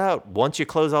turns out once you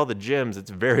close all the gyms,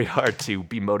 it's very hard to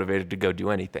be motivated to go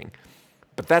do anything.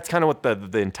 But that's kind of what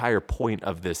the entire point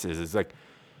of this is like,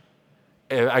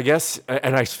 I guess,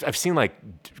 and I've seen like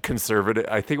conservative,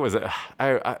 I think it was,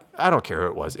 I don't care who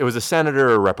it was. It was a senator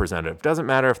or a representative. Doesn't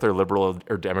matter if they're liberal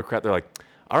or Democrat. They're like,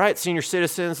 all right, senior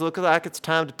citizens, look like it's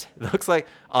time to, looks like,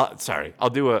 sorry, I'll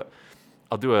do a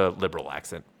liberal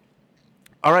accent.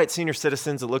 All right, senior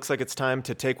citizens, it looks like it's time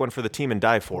to take one for the team and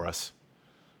die for us.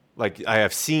 Like, I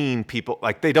have seen people,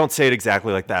 like, they don't say it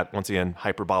exactly like that. Once again,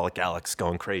 hyperbolic Alex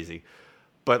going crazy.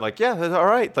 But like, yeah, all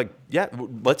right. Like, yeah,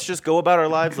 let's just go about our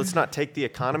lives. Let's not take the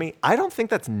economy. I don't think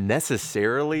that's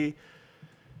necessarily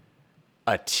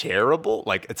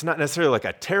it's not necessarily like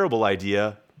a terrible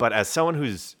idea, but as someone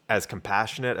who's as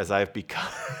compassionate as I've become,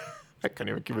 I couldn't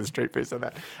even keep a straight face on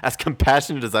that. As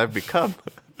compassionate as I've become,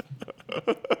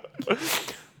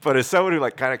 but as someone who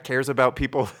like kind of cares about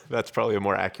people, that's probably a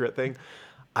more accurate thing.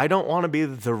 I don't want to be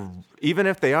even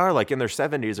if they are like in their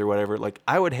 70s or whatever, like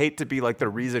I would hate to be like the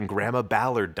reason Grandma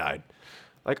Ballard died.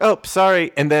 Like, oh,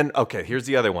 sorry. And then, okay, here's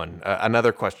the other one.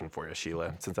 Another question for you,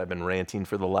 Sheila, since I've been ranting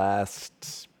for the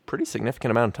last pretty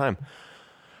significant amount of time.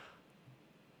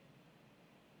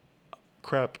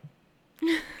 Crap.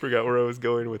 Forgot where I was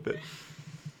going with it.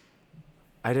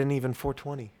 I didn't even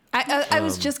 420. I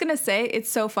was just gonna say it's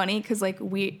so funny because like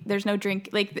there's no drink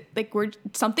like we're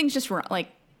something's just wrong. Like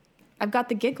I've got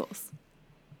the giggles.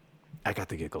 I got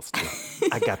the giggles too.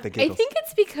 I got the I giggles. think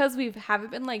it's because we haven't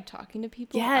been like talking to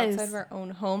people Yes. outside of our own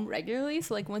home regularly.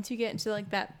 So like once you get into like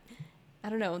that, I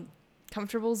don't know,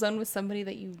 comfortable zone with somebody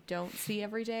that you don't see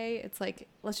every day, it's like,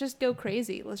 let's just go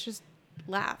crazy. Let's just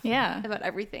laugh about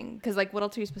everything. Because like what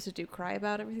else are you supposed to do? Cry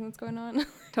about everything that's going on?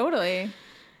 Totally.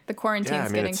 The quarantine's Yeah, I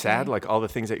mean, getting it's sad, to me. like all the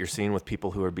things that you're seeing with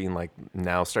people who are being like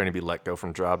now starting to be let go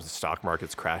from jobs, the stock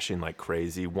market's crashing like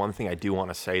crazy. One thing I do want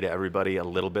to say to everybody, a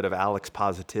little bit of Alex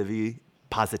positivity,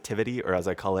 or as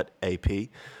I call it, AP.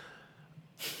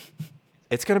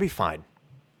 It's going to be fine.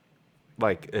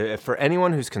 Like for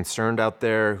anyone who's concerned out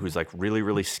there, who's like really,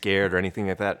 really scared or anything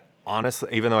like that, honestly,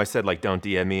 even though I said like, don't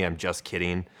DM me, I'm just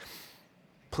kidding.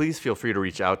 Please feel free to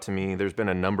reach out to me. There's been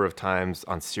a number of times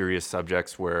on serious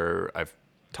subjects where I've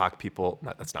talk people,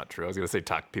 that's not true. I was going to say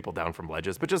talk people down from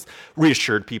ledges, but just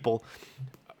reassured people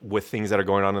with things that are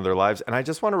going on in their lives. And I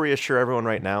just want to reassure everyone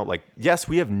right now, like, yes,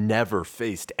 we have never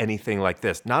faced anything like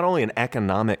this. Not only an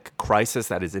economic crisis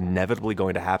that is inevitably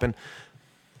going to happen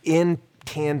in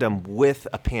tandem with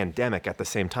a pandemic at the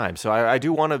same time. So I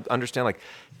do want to understand, like,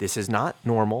 this is not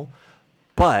normal,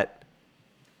 but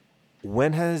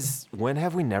when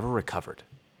have we never recovered?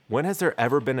 When has there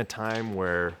ever been a time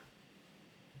where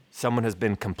someone has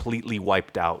been completely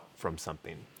wiped out from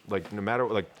something? Like no matter,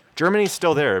 like Germany's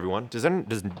still there, everyone.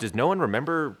 Does no one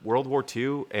remember World War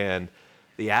II and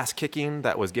the ass kicking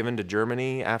that was given to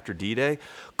Germany after D-Day?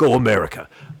 Go America.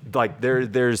 Like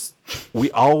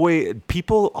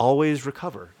people always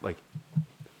recover. Like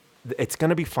it's going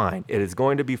to be fine. It is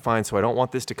going to be fine. So I don't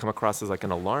want this to come across as like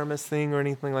an alarmist thing or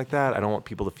anything like that. I don't want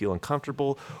people to feel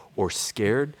uncomfortable or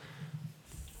scared.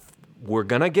 We're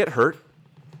going to get hurt.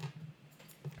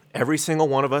 Every single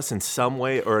one of us in some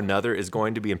way or another is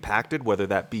going to be impacted, whether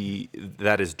that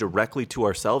is directly to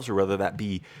ourselves or whether that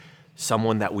be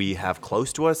someone that we have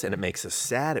close to us, and it makes us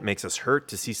sad, it makes us hurt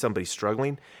to see somebody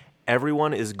struggling.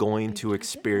 Everyone is going to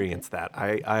experience that.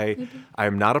 I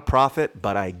am not a prophet,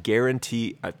 but I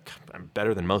guarantee, I'm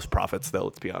better than most prophets though,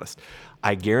 let's be honest.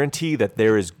 I guarantee that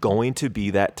there is going to be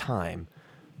that time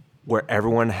where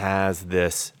everyone has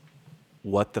this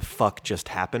what the fuck just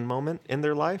happened moment in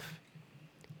their life.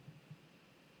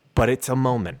 But it's a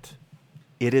moment.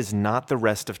 It is not the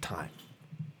rest of time.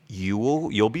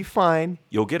 You'll be fine.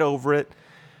 You'll get over it.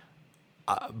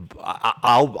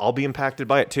 I'll be impacted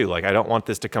by it too. Like I don't want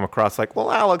this to come across like,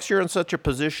 well, Alex, you're in such a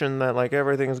position that like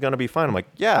everything is going to be fine. I'm like,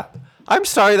 yeah. I'm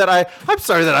sorry that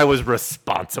I was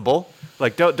responsible.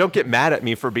 Like don't get mad at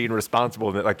me for being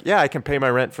responsible. Like yeah, I can pay my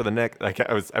rent for the next. Like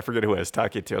I forget who I was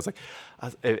talking to. I was like,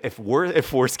 if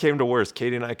worse came to worse,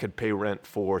 Katie and I could pay rent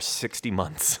for 60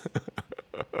 months.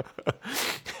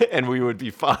 And we would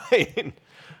be fine.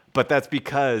 But that's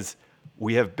because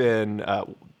we have been,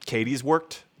 Katie's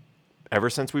worked ever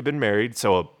since we've been married.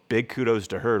 So a big kudos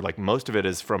to her. Like most of it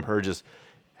is from her just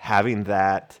having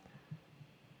that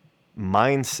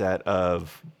mindset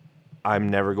of I'm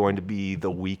never going to be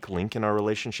the weak link in our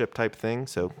relationship type thing.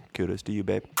 So kudos to you,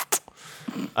 babe.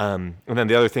 And then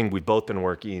the other thing, we've both been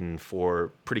working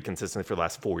for pretty consistently for the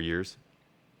last 4 years.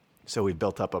 So we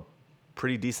built up a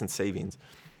pretty decent savings.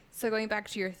 So going back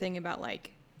to your thing about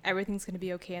like everything's going to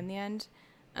be okay in the end.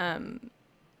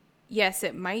 Yes,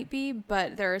 it might be,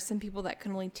 but there are some people that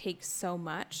can only take so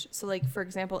much. So like, for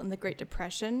example, in the Great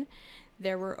Depression,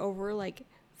 there were over like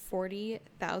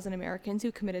 40,000 Americans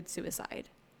who committed suicide.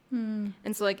 And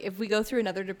so like, if we go through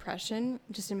another depression,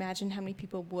 just imagine how many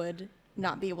people would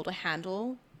not be able to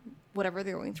handle whatever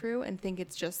they're going through and think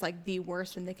it's just like the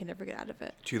worst and they can never get out of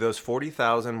it. To those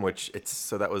 40,000,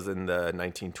 so that was in the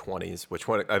 1920s,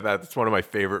 that's one of my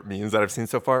favorite memes that I've seen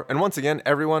so far. And once again,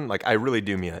 everyone, like I really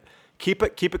do mean it. Keep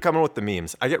it coming with the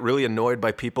memes. I get really annoyed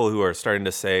by people who are starting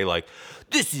to say like,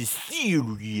 this is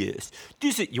serious.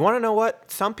 You want to know what?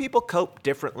 Some people cope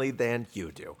differently than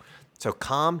you do. So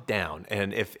calm down.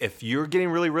 And if you're getting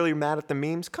really, really mad at the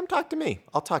memes, come talk to me.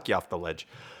 I'll talk you off the ledge.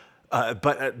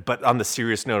 But on the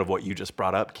serious note of what you just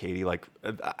brought up, Katie, like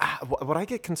what I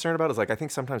get concerned about is like I think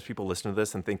sometimes people listen to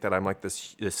this and think that I'm like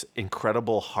this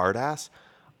incredible hard ass.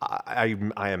 I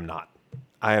am not.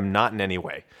 I am not in any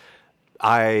way.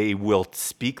 I will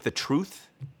speak the truth.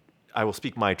 I will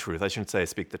speak my truth. I shouldn't say I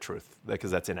speak the truth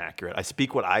because that's inaccurate. I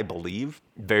speak what I believe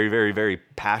very, very, very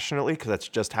passionately because that's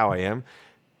just how I am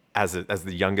as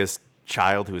the youngest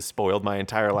child who is spoiled my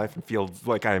entire life and feels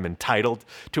like I am entitled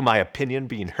to my opinion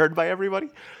being heard by everybody.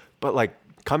 But like,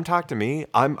 come talk to me.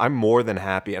 I'm more than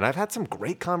happy. And I've had some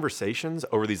great conversations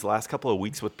over these last couple of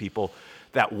weeks with people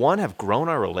that one have grown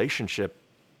our relationship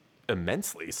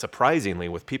immensely, surprisingly,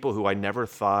 with people who I never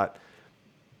thought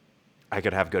I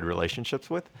could have good relationships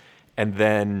with. And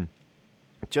then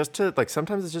just to, like,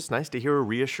 sometimes it's just nice to hear a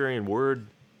reassuring word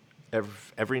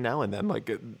every now and then.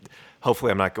 Like,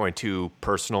 hopefully I'm not going too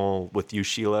personal with you,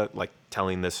 Sheila, like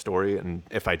telling this story. And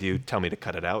if I do, tell me to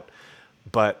cut it out.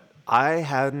 But I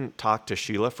hadn't talked to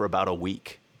Sheila for about a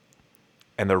week.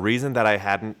 And the reason that I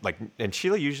hadn't, like, and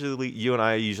Sheila, usually, you and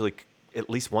I usually at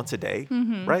least once a day,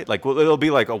 right? Like, well, it'll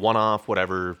be like a one-off,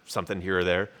 whatever, something here or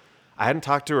there. I hadn't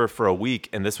talked to her for a week,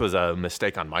 and this was a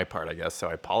mistake on my part, I guess, so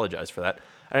I apologize for that.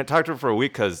 I didn't talk to her for a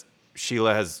week because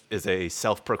Sheila is a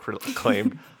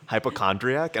self-proclaimed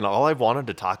hypochondriac, and all I've wanted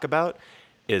to talk about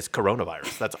is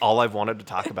coronavirus. That's all I've wanted to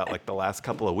talk about, like, the last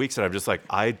couple of weeks, and I'm just like,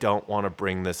 I don't want to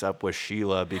bring this up with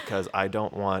Sheila because I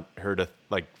don't want her to,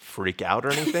 like, freak out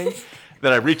or anything.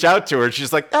 Then I reach out to her, and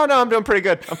she's like, oh, no, I'm doing pretty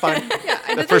good. I'm fine.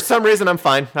 For some reason, I'm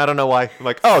fine. I don't know why. I'm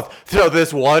like, oh, so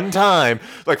this one time,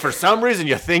 like, for some reason,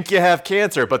 you think you have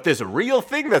cancer, but this real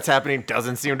thing that's happening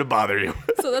doesn't seem to bother you.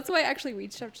 So that's why I actually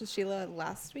reached out to Sheila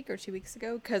last week or 2 weeks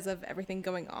ago because of everything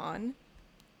going on.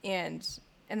 And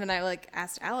then I, like,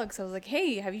 asked Alex, I was like,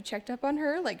 hey, have you checked up on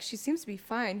her? Like, she seems to be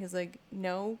fine. He's like,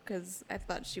 no, because I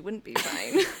thought she wouldn't be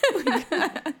fine.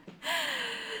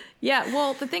 Yeah,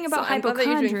 well, the thing about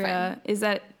hypochondria is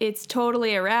that it's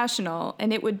totally irrational,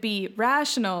 and it would be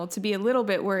rational to be a little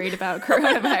bit worried about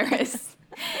coronavirus.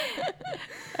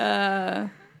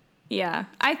 Yeah,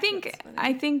 I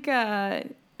think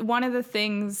one of the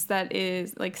things that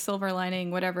is, like, silver lining,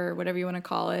 whatever you want to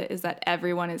call it, is that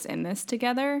everyone is in this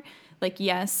together. Like,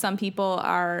 yes, some people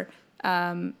are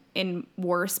in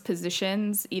worse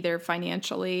positions, either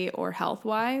financially or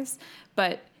health-wise,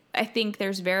 but I think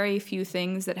there's very few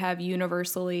things that have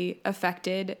universally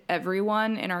affected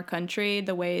everyone in our country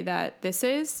the way that this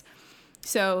is.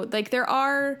 So, like, there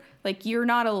are, like, you're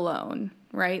not alone,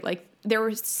 right? Like, there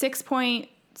were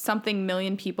 6-point-something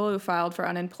million people who filed for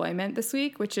unemployment this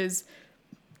week, which is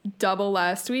double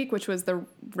last week, which was the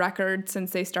record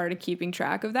since they started keeping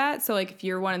track of that. So, like, if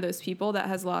you're one of those people that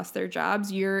has lost their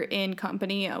jobs, you're in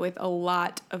company with a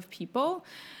lot of people.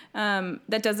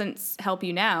 That doesn't help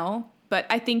you now. But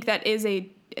I think that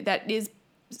is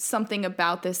something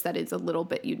about this that is a little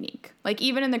bit unique. Like,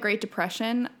 even in the Great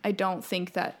Depression, I don't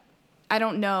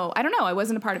know. I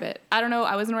wasn't a part of it. I don't know.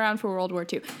 I wasn't around for World War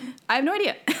II. I have no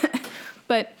idea.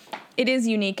 But it is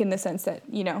unique in the sense that,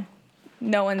 you know,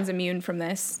 no one's immune from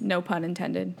this. No pun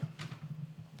intended.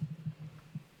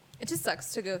 It just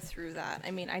sucks to go through that.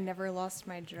 I mean, I never lost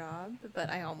my job, but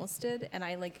I almost did. And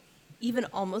I, like, even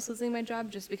almost losing my job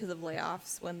just because of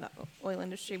layoffs when the oil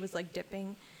industry was, like,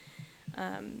 dipping.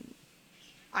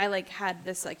 I, like, had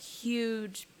this, like,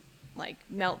 huge, like,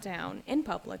 meltdown in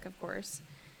public, of course.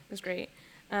 It was great.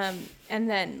 And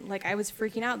then, like, I was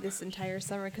freaking out this entire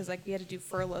summer because, like, we had to do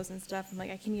furloughs and stuff. I'm like,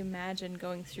 I can you imagine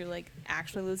going through, like,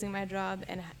 actually losing my job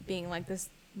and being, like, this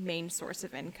main source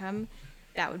of income?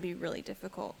 That would be really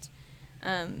difficult.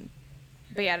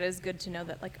 But yeah, it is good to know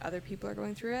that, like, other people are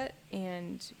going through it,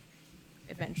 and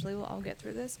eventually we'll all get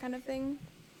through this kind of thing.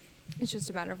 It's just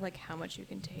a matter of, like, how much you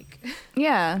can take.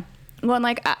 Yeah. Well, and,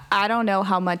 like, I don't know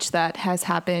how much that has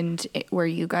happened where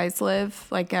you guys live,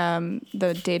 like,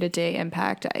 the day-to-day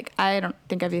impact. I don't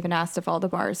think I've even asked if all the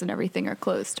bars and everything are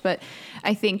closed, but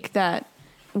I think that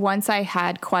once I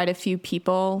had quite a few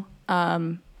people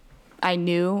I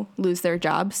knew lose their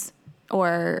jobs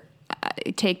or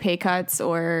take pay cuts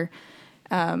or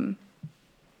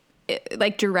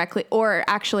like directly, or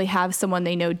actually have someone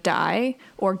they know die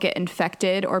or get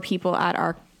infected, or people at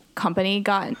our company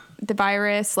got the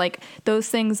virus, like, those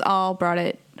things all brought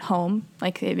it home.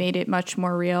 Like, it made it much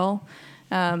more real,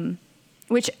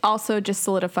 which also just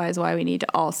solidifies why we need to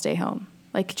all stay home.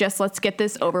 Like, just let's get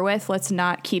this over with. Let's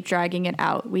not keep dragging it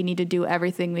out. We need to do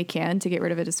everything we can to get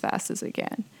rid of it as fast as we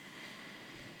can.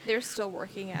 They're still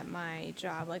working at my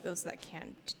job. Like, those that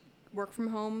can't work from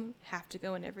home have to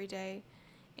go in every day.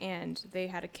 And they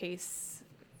had a case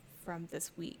from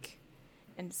this week.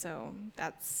 And so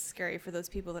that's scary for those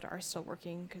people that are still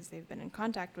working because they've been in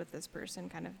contact with this person,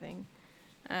 kind of thing.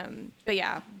 But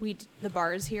yeah, the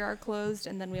bars here are closed.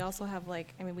 And then we also have,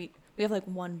 like, I mean, we have, like,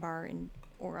 one bar in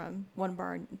Orem, one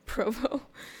bar in Provo.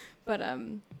 But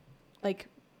like,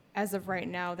 as of right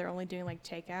now, they're only doing, like,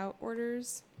 takeout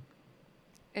orders.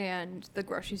 And the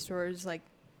grocery stores, like,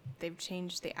 they've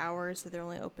changed the hours, so they're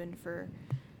only open for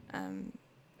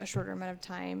a shorter amount of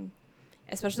time.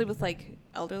 Especially with, like,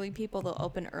 elderly people, they'll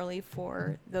open early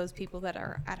for those people that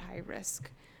are at high risk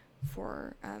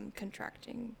for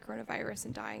contracting coronavirus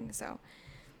and dying. So,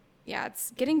 yeah,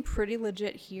 it's getting pretty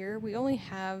legit here. We only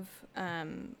have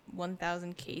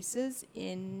 1,000 cases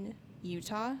in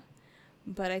Utah,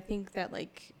 but I think that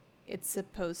like it's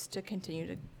supposed to continue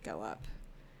to go up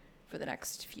for the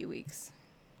next few weeks.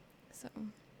 So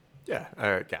Yeah,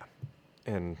 yeah,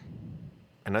 and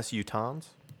us Utahns,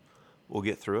 we'll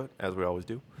get through it as we always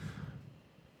do.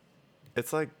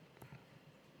 It's like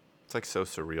so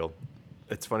surreal.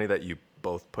 It's funny that you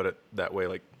both put it that way,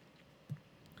 like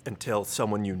until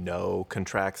someone you know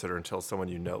contracts it, or until someone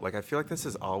you know. Like I feel like this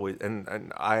is always,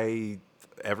 and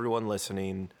everyone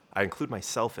listening, I include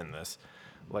myself in this.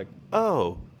 Like,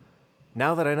 oh,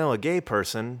 now that I know a gay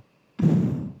person,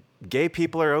 gay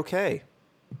people are okay.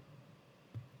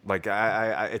 Like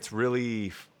I it's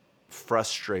really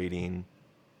frustrating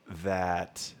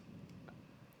that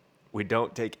we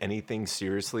don't take anything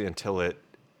seriously until it,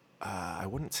 I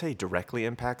wouldn't say directly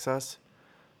impacts us,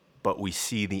 but we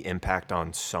see the impact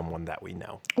on someone that we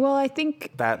know. Well, I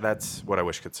think that's what I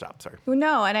wish could stop. Sorry. well,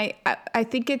 no, and I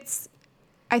think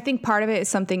part of it is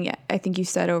something I think you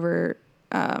said over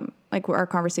like our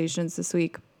conversations this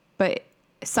week, but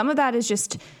some of that is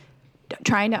just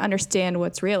trying to understand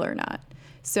what's real or not.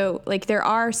 So like there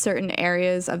are certain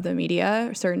areas of the media,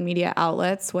 certain media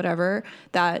outlets, whatever,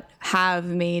 that have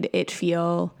made it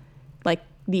feel like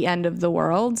the end of the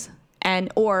world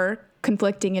or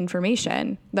conflicting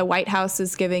information. The White House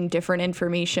is giving different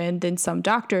information than some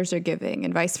doctors are giving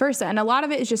and vice versa. And a lot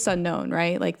of it is just unknown,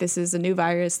 right? Like this is a new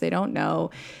virus. They don't know.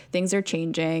 Things are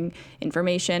changing.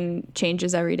 Information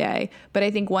changes every day. But I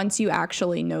think once you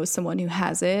actually know someone who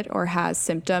has it or has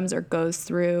symptoms or goes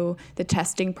through the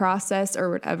testing process or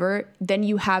whatever, then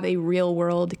you have a real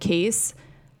world case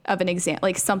of an example,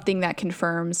 like something that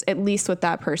confirms at least what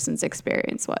that person's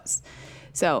experience was.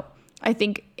 So I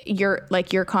think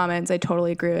your comments I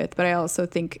totally agree with, but I also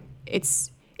think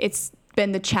it's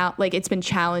been it's been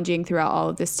challenging throughout all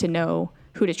of this to know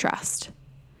who to trust.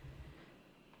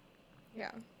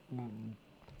 yeah.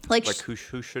 Like who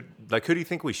should, like who do you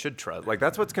think we should trust? Like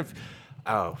that's what's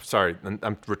oh, sorry.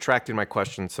 I'm retracting my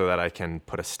question so that I can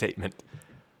put a statement.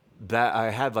 That I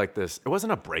had like this, it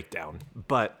wasn't a breakdown,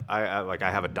 but I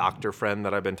have a doctor friend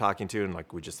that I've been talking to, and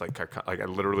like we just like I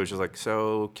literally was just like,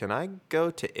 so can I go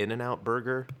to In-N-Out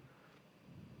Burger?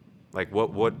 Like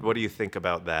what do you think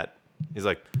about that? He's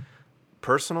like,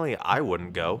 personally I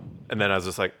wouldn't go. And then I was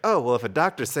just like, oh well, if a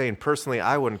doctor's saying personally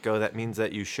I wouldn't go, that means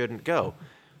that you shouldn't go.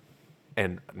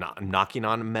 And knocking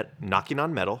on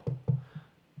metal.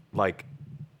 Like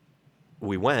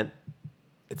we went.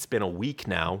 It's been a week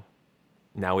now.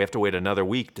 Now we have to wait another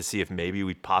week to see if maybe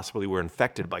we possibly were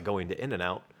infected by going to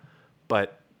In-N-Out.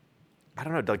 But I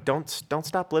don't know. Like, don't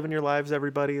stop living your lives,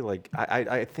 everybody. Like,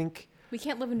 I think We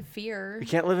can't live in fear. we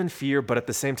can't live in fear, but at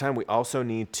the same time, we also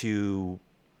need to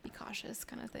Be cautious,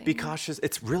 kind of thing. be cautious.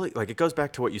 It's really like it goes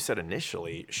back to what you said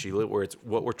initially, Sheila, where it's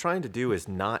what we're trying to do is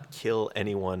not kill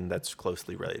anyone that's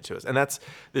closely related to us. And this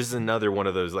is another one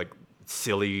of those like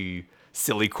silly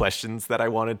questions that I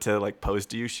wanted to like pose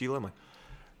to you, Sheila. I'm like,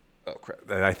 oh crap.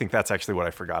 And I think that's actually what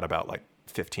I forgot about like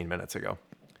 15 minutes ago.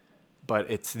 But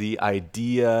it's the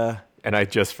idea, and I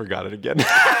just forgot it again.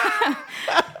 Why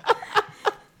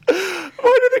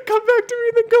did it come back to me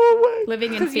and then go away?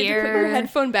 Living in Because you had to put your fear.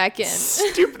 headphone back in.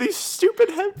 These stupid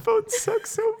headphones suck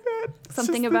so bad.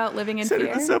 Something about living in setting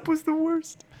fear. this up was the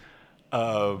worst.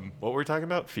 What were we talking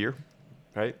about? Fear,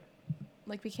 right?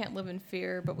 Like we can't live in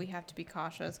fear, but we have to be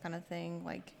cautious, kind of thing.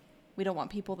 Like we don't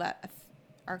want people that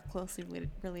are closely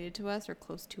related to us or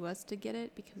close to us to get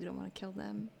it because we don't want to kill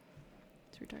them.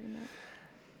 That's what we're talking about.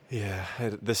 Yeah,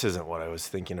 this isn't what I was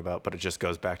thinking about, but it just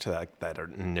goes back to that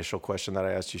initial question that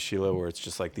I asked you, Sheila, where it's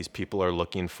just like these people are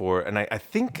looking for, and I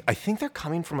think they're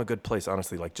coming from a good place,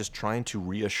 honestly, like just trying to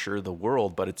reassure the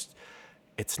world, but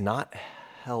it's not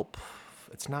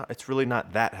it's really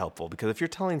not that helpful, because if you're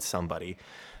telling somebody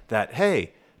that,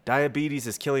 hey, diabetes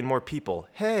is killing more people,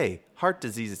 hey, heart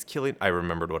disease is killing, I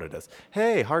remembered what it is,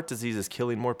 hey, heart disease is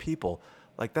killing more people,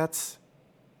 like that's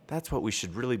what we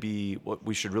should really be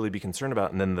concerned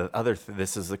about. And then the other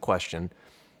this is the question,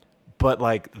 but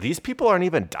like these people aren't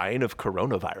even dying of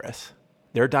coronavirus,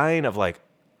 they're dying of like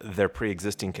their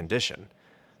pre-existing condition.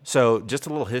 So just a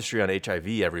little history on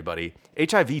HIV, everybody.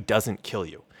 HIV doesn't kill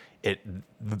you.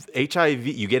 HIV,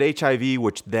 you get HIV,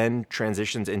 which then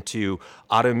transitions into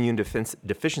autoimmune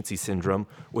deficiency syndrome,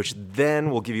 which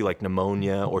then will give you like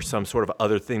pneumonia or some sort of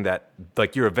other thing that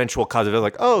like your eventual cause of it,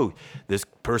 like, oh, this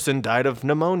person died of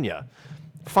pneumonia.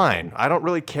 Fine. I don't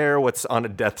really care what's on a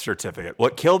death certificate.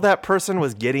 What killed that person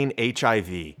was getting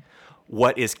HIV.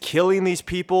 What is killing these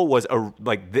people was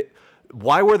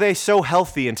why were they so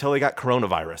healthy until they got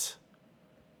coronavirus?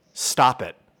 Stop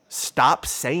it. Stop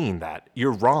saying that.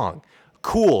 You're wrong.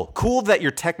 Cool that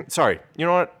you're sorry. You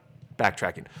know what?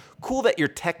 Backtracking. Cool that you're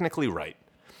technically right.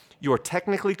 You are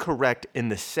technically correct in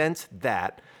the sense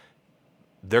that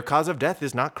their cause of death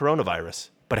is not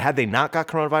coronavirus. But had they not got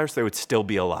coronavirus, they would still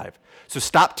be alive. So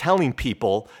stop telling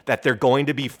people that they're going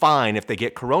to be fine if they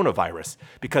get coronavirus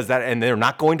and they're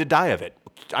not going to die of it.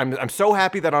 I'm so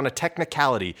happy that on a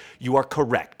technicality, you are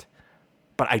correct.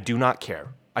 But I do not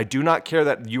care. I do not care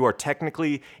that you are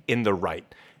technically in the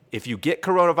right. If you get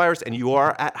coronavirus and you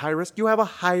are at high risk, you have a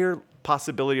higher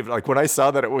possibility of, like, when I saw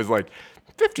that it was like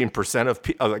 15% of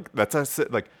people, like,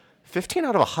 like 15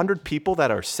 out of 100 people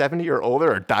that are 70 or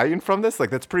older are dying from this. Like,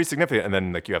 that's pretty significant. And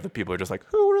then, like, you have the people who are just like,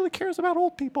 who really cares about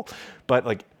old people? But,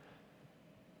 like,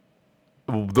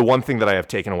 the one thing that I have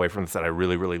taken away from this that I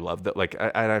really, really love, that, like,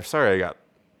 and I'm sorry I got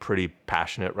pretty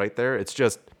passionate right there. It's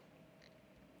just,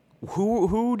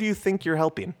 who do you think you're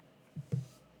helping?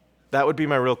 That would be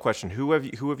my real question. Who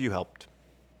have you helped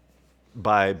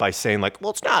by saying, like,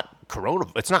 well, it's not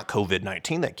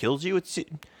COVID-19 that kills you. It's, you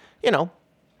know,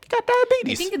 you got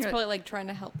diabetes. I think it's probably like trying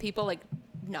to help people like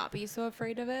not be so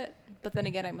afraid of it. But then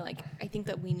again, I'm like, I think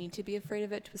that we need to be afraid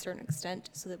of it to a certain extent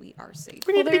so that we are safe.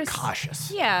 We need to be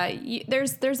cautious. Yeah,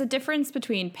 there's a difference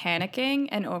between panicking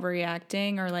and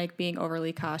overreacting, or like being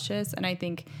overly cautious. And I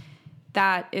think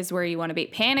that is where you want to be.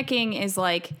 Panicking is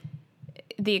like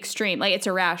the extreme, like it's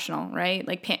irrational, right?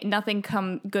 Like nothing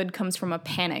good comes from a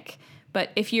panic.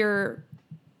 But if you're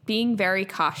being very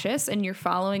cautious and you're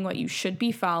following what you should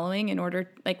be following in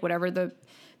order, like whatever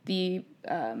the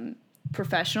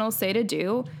professionals say to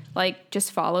do, like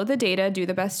just follow the data, do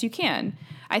the best you can.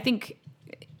 I think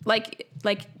like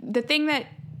the thing that,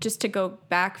 just to go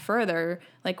back further,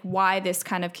 like why this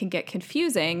kind of can get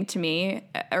confusing to me,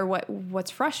 or what's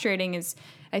frustrating is,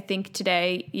 I think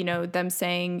today, you know, them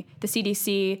saying the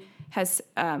CDC has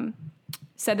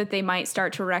said that they might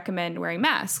start to recommend wearing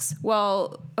masks.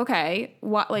 Well, okay,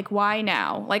 why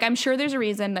now? Like, I'm sure there's a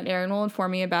reason that Aaron will inform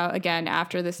me about again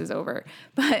after this is over.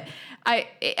 But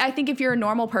I think if you're a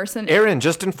normal person, Aaron,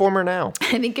 just inform her now.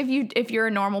 I think if you're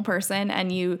a normal person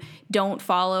and you don't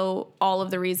follow all of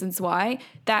the reasons why,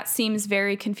 that seems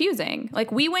very confusing.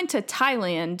 Like, we went to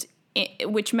Thailand,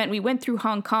 which meant we went through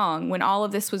Hong Kong when all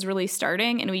of this was really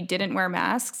starting, and we didn't wear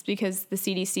masks because the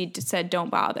CDC said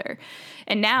don't bother.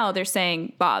 And now they're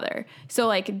saying bother. So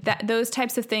like those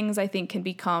types of things I think can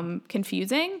become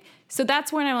confusing. So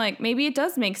that's when I'm like, maybe it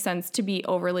does make sense to be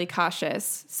overly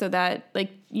cautious so that,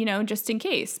 like, you know, just in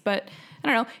case. But I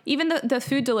don't know, even the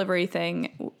food delivery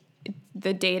thing,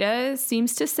 the data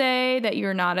seems to say that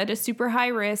you're not at a super high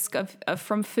risk of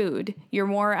from food. You're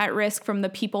more at risk from the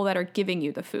people that are giving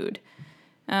you the food.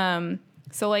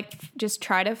 So like, just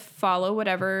try to follow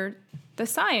whatever the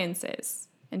science is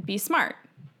and be smart.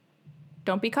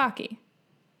 Don't be cocky.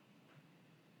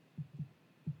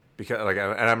 Because, like,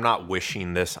 and I'm not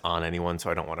wishing this on anyone, so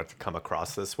I don't want it to come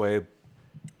across this way.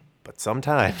 But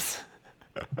sometimes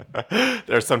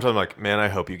there's sometimes like, man, I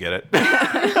hope you get it.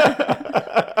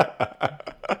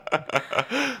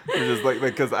 Just like,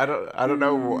 because I don't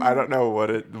know why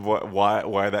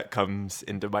that comes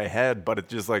into my head, but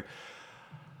it's just like,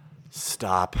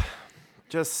 stop.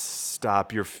 Just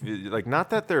stop. You're like, not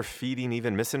that they're feeding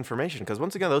even misinformation, because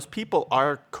once again, those people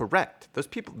are correct. Those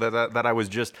people that I was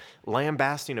just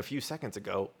lambasting a few seconds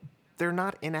ago, they're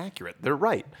not inaccurate. They're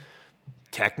right.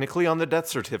 Technically, on the death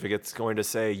certificate, it's going to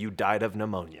say you died of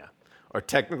pneumonia, or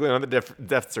technically on the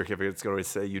death certificate, it's going to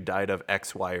say you died of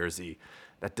X, Y, or Z.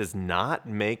 That does not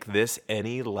make this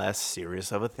any less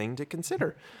serious of a thing to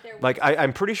consider. Like,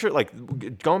 I'm pretty sure,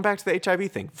 like, going back to the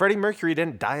HIV thing, Freddie Mercury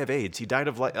didn't die of AIDS. He died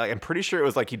of, like, I'm pretty sure it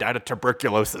was like he died of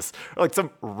tuberculosis, or like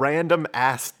some random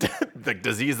ass like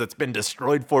disease that's been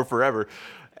destroyed for forever.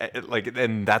 Like,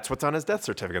 and that's what's on his death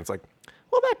certificate. It's like,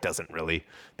 well, that doesn't really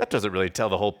tell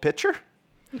the whole picture.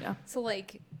 Yeah. So,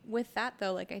 like, with that,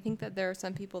 though, like, I think that there are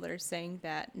some people that are saying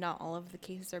that not all of the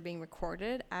cases are being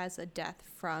recorded as a death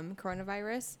from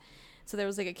coronavirus. So there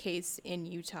was, like, a case in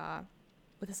Utah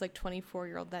with this, like,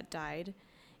 24-year-old that died.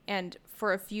 And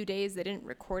for a few days, they didn't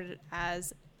record it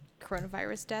as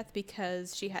coronavirus death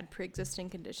because she had pre-existing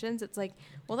conditions. It's like,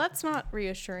 well, that's not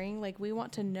reassuring. Like, we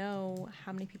want to know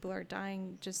how many people are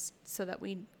dying just so that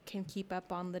we can keep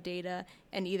up on the data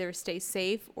and either stay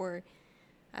safe or,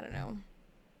 I don't know.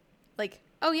 Like,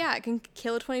 oh yeah, it can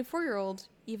kill a 24-year-old,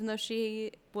 even though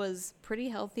she was pretty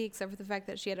healthy, except for the fact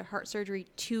that she had a heart surgery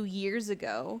 2 years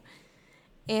ago,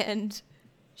 and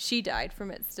she died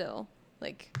from it still.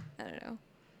 Like, I don't know.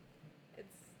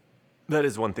 That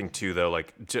is one thing too, though.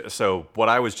 Like, so what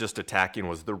I was just attacking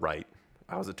was the right.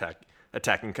 I was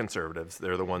attacking conservatives.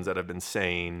 They're the ones that have been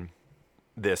saying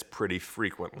this pretty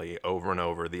frequently, over and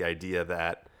over. The idea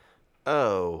that,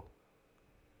 oh,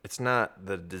 it's not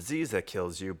the disease that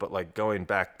kills you, but like going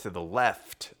back to the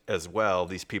left as well,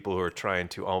 these people who are trying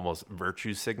to almost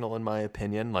virtue signal, in my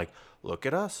opinion, like, look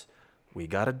at us, we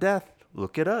got a death.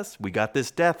 Look at us, we got this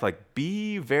death. Like,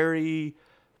 be very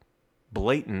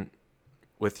blatant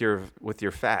with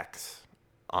your facts,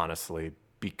 honestly,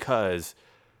 because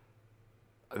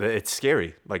it's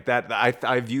scary. Like that,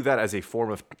 I view that as a form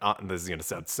of. This is gonna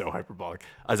sound so hyperbolic,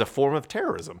 as a form of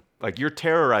terrorism. Like, you're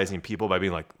terrorizing people by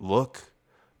being like, look.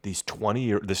 This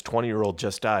 20-year-old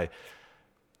just died.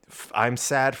 I'm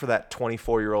sad for that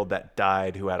 24-year-old that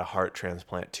died who had a heart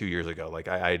transplant 2 years ago. Like,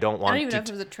 I don't want. I don't even know if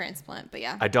it was a transplant, but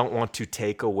yeah. I don't want to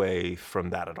take away from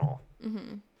that at all.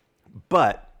 Mm-hmm.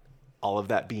 But all of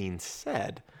that being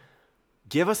said,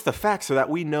 give us the facts so that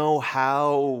we know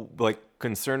how like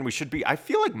concerned we should be. I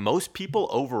feel like most people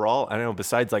overall, I don't know,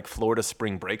 besides like Florida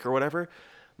spring break or whatever,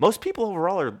 most people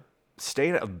overall are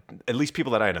staying, at least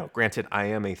people that I know. Granted, I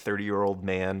am a 30-year-old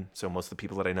man, so most of the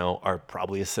people that I know are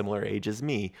probably a similar age as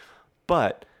me.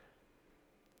 But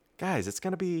guys, it's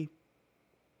going to be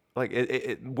like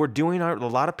we're doing a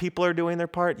lot of people are doing their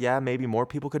part. Yeah, maybe more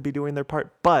people could be doing their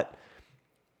part, but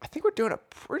I think we're doing a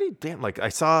pretty damn, like, I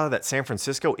saw that San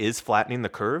Francisco is flattening the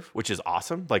curve, which is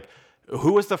awesome. Like,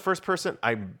 who was the first person?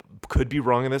 I could be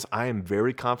wrong in this. I am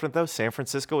very confident though. San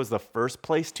Francisco is the first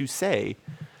place to say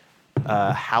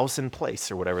house in place,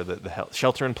 or whatever, the hell,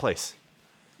 shelter in place.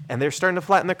 And they're starting to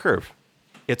flatten the curve.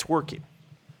 It's working.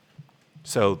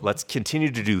 So let's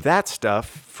continue to do that stuff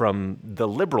from the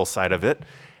liberal side of it.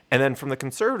 And then from the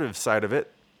conservative side of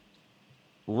it,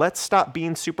 let's stop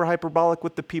being super hyperbolic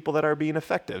with the people that are being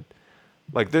affected.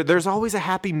 Like, there's always a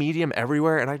happy medium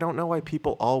everywhere. And I don't know why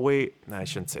people always, I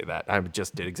shouldn't say that. I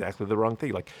just did exactly the wrong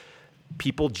thing. Like,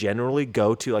 people generally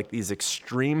go to like these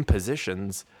extreme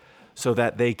positions so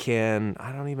that they can,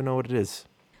 I don't even know what it is.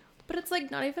 But it's like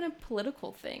not even a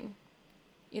political thing.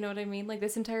 You know what I mean? Like,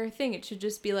 this entire thing, it should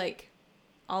just be like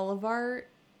all of our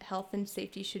health and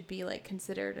safety should be like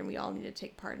considered, and we all need to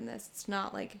take part in this. It's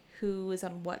not like who is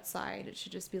on what side. It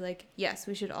should just be like, yes,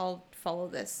 we should all follow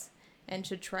this and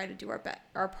should try to do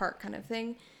our part kind of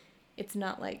thing. It's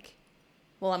not like,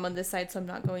 well, I'm on this side, so I'm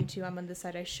not going to. I'm on this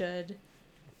side, I should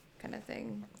kind of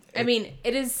thing. I mean,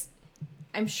 it is...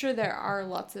 I'm sure there are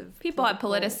lots of people have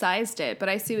politicized it, but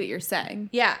I see what you're saying.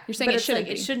 Yeah, you're saying it shouldn't.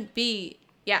 Like, it shouldn't be.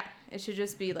 Yeah, it should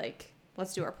just be like,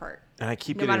 let's do our part. And I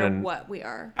keep no matter what we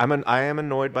are. I am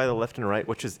annoyed by the left and right,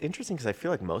 which is interesting because I feel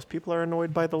like most people are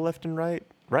annoyed by the left and right.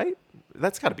 Right?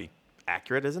 That's got to be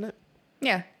accurate, isn't it?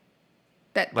 Yeah,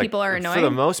 that like, people are annoyed. For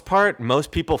the most part,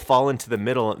 most people fall into the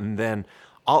middle, and then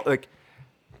all like,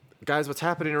 guys, what's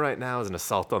happening right now is an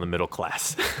assault on the middle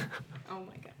class. Oh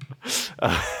my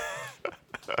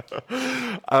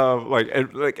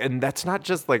god. And that's not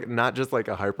just like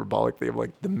a hyperbolic thing of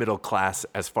like the middle class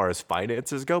as far as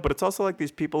finances go, but it's also like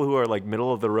these people who are like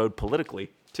middle of the road politically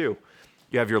too.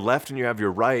 You have your left and you have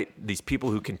your right, these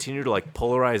people who continue to like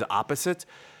polarize opposites.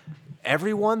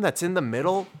 Everyone that's in the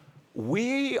middle,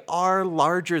 we are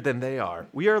larger than they are.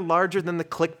 We are larger than the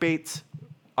clickbaits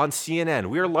on CNN.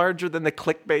 We are larger than the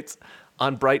clickbaits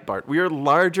on Breitbart. We are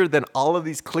larger than all of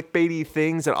these clickbaity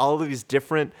things and all of these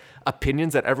different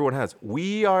opinions that everyone has.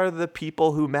 We are the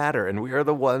people who matter, and we are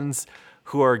the ones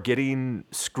who are getting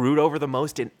screwed over the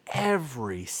most in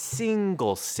every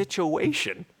single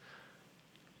situation.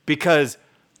 Because,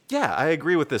 yeah, I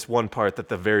agree with this one part that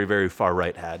the very, very far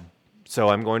right had. So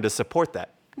I'm going to support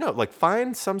that. No, like,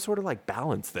 find some sort of like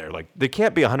balance there. Like, they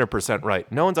can't be 100%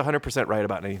 right. No one's 100% right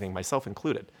about anything, myself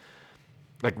included.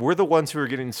 Like, we're the ones who are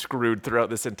getting screwed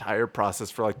throughout this entire process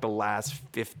for like the last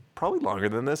probably longer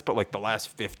than this, but like the last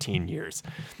 15 years.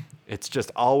 It's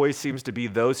just always seems to be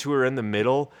those who are in the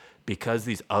middle because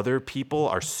these other people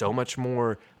are so much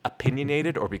more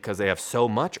opinionated, or because they have so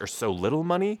much or so little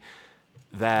money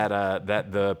that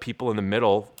that the people in the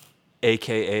middle,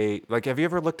 AKA, like, have you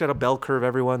ever looked at a bell curve,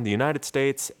 everyone? The United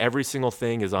States, every single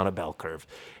thing is on a bell curve.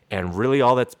 And really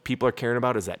all that people are caring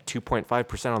about is that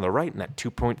 2.5% on the right and that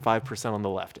 2.5% on the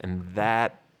left. And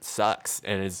that sucks.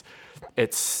 And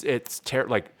it's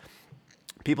like,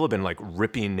 people have been like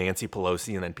ripping Nancy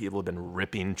Pelosi, and then people have been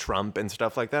ripping Trump and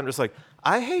stuff like that. I'm just like,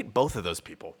 I hate both of those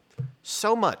people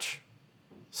so much.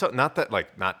 So not to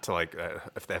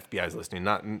if the FBI is listening,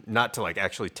 not to like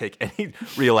actually take any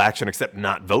real action except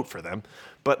not vote for them.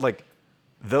 But like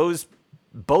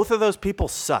both of those people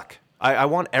suck. I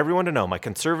want everyone to know. My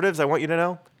conservatives, I want you to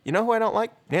know. You know who I don't like?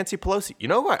 Nancy Pelosi. You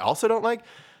know who I also don't like?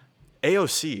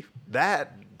 AOC.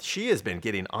 She has been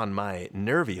getting on my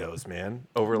nervios, man,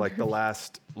 over like the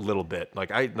last little bit.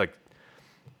 Like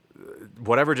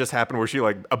whatever just happened where she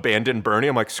like abandoned Bernie.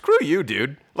 I'm like, screw you,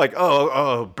 dude. Like,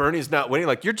 oh, Bernie's not winning.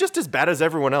 Like, you're just as bad as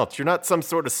everyone else. You're not some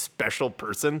sort of special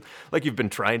person like you've been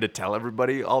trying to tell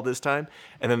everybody all this time.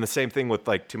 And then the same thing with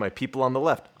like to my people on the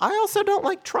left. I also don't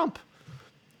like Trump.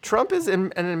 Trump is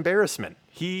an embarrassment.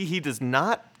 He does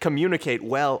not communicate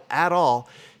well at all.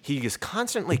 He is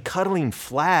constantly cuddling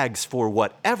flags for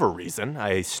whatever reason.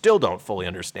 I still don't fully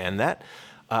understand that.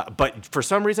 But for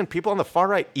some reason, people on the far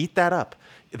right eat that up.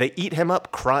 They eat him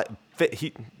up.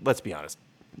 Let's be honest.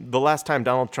 The last time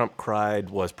Donald Trump cried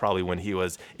was probably when he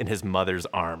was in his mother's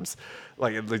arms.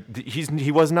 Like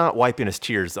he was not wiping his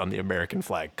tears on the American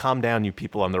flag. Calm down, you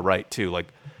people on the right too. Like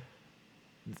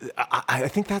I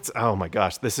think that's, oh my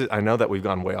gosh, I know that we've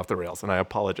gone way off the rails, and I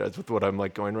apologize with what I'm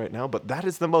like going right now, but that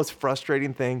is the most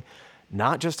frustrating thing,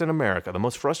 not just in America, the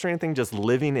most frustrating thing just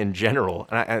living in general.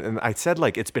 And I said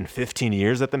like it's been 15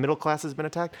 years that the middle class has been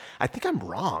attacked. I think I'm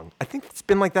wrong. I think it's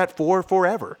been like that for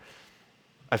forever.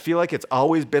 I feel like it's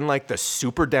always been like the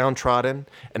super downtrodden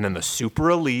and then the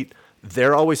super elite.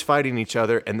 They're always fighting each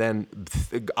other. And then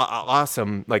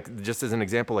awesome, like just as an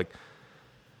example, like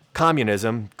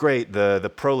communism, great,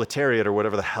 the proletariat or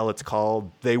whatever the hell it's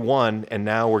called, they won, and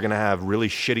now we're going to have really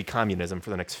shitty communism for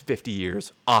the next 50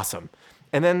 years. Awesome.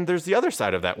 And then there's the other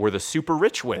side of that where the super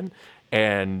rich win,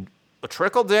 and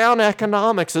trickle-down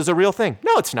economics is a real thing.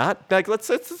 No, it's not. Like, let's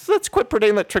quit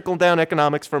pretending that trickle-down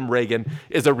economics from Reagan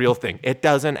is a real thing. It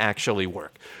doesn't actually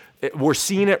work. We're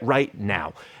seeing it right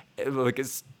now.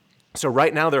 So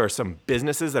right now there are some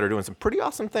businesses that are doing some pretty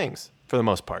awesome things for the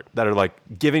most part, that are like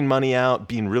giving money out,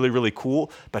 being really, really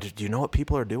cool. But do you know what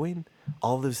people are doing?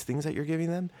 All those things that you're giving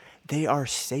them, they are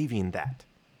saving that.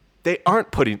 They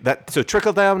aren't putting that. So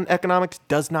trickle-down economics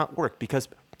does not work because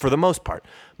for the most part,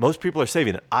 most people are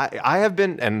saving it. I have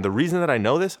been, and the reason that I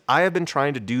know this, I have been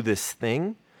trying to do this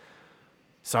thing.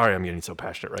 Sorry, I'm getting so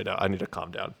passionate right now. I need to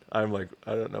calm down. I'm like,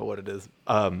 I don't know what it is.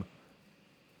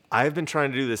 I've been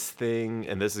trying to do this thing,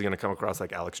 and this is going to come across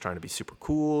like Alex trying to be super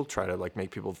cool, try to like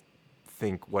make people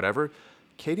think whatever.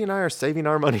 Katie and I are saving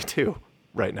our money too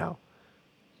right now.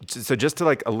 So just to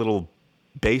like a little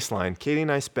baseline, Katie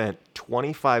and I spent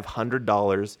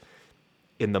 $2,500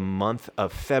 in the month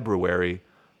of February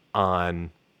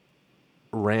on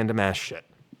random ass shit.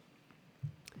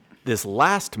 This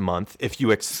last month, if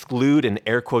you exclude in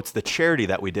air quotes the charity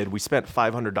that we did, we spent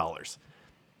 $500.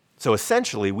 So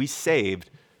essentially we saved.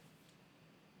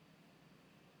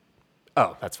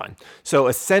 Oh, that's fine. So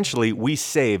essentially we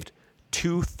saved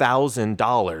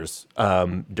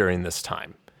 $2,000 during this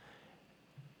time.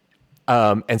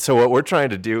 And so what we're trying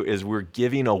to do is we're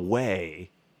giving away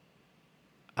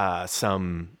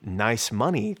some nice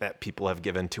money that people have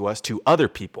given to us to other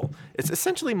people. It's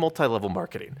essentially multi-level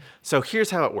marketing. So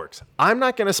here's how it works. I'm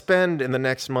not going to spend in the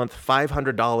next month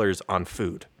 $500 on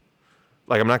food.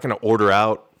 Like I'm not going to order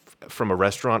out from a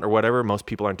restaurant or whatever. Most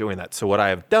people aren't doing that. So what I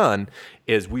have done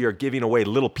is we are giving away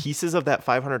little pieces of that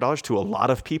 $500 to a lot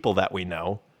of people that we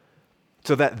know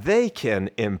so that they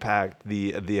can impact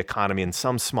the economy in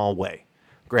some small way.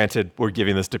 Granted, we're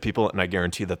giving this to people and I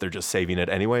guarantee that they're just saving it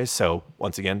anyway. So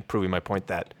once again, proving my point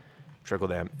that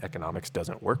trickle-down economics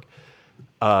doesn't work.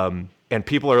 And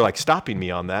people are like stopping me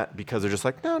on that because they're just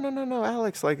like, no,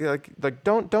 Alex, like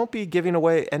don't be giving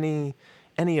away any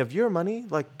of your money,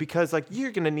 like, because like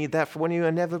you're going to need that for when you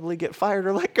inevitably get fired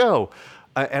or let go.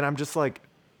 And I'm just like,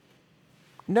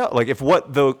 no, like if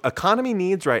what the economy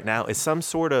needs right now is some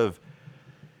sort of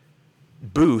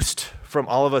boost from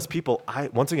all of us people,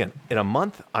 once again, in a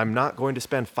month, I'm not going to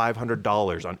spend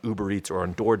 $500 on Uber Eats or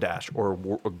on DoorDash or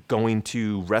going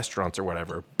to restaurants or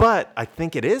whatever. But I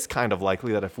think it is kind of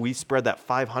likely that if we spread that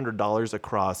 $500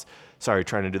 across, sorry,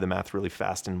 trying to do the math really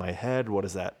fast in my head, what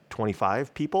is that,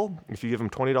 25 people? If you give them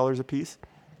 $20 a piece,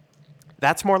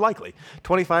 that's more likely.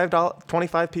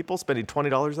 25 people spending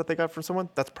 $20 that they got from someone,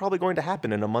 that's probably going to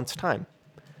happen in a month's time.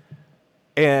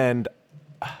 And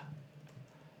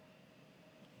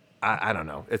I don't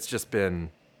know. It's just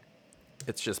been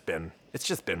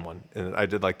one. And I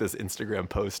did like this Instagram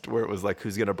post where it was like,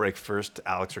 who's going to break first,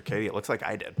 Alex or Katie? It looks like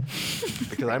I did.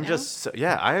 Because I'm just,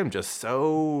 I am just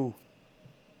so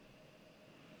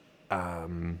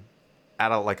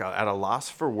at a loss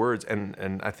for words.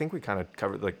 And I think we kind of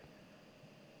covered like,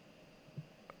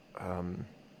 I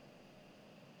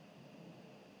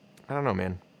don't know,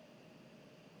 man.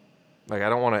 Like, I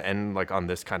don't want to end like on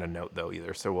this kind of note though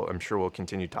either. So I'm sure we'll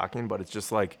continue talking, but it's just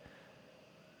like,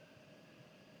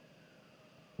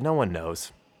 no one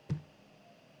knows.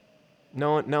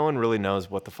 No one really knows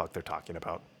what the fuck they're talking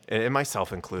about. And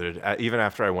myself included, even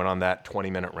after I went on that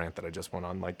 20-minute rant that I just went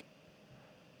on, like,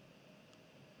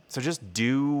 so just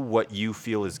do what you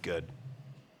feel is good.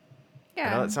 I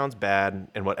know that sounds bad,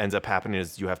 and what ends up happening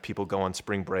is you have people go on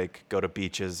spring break, go to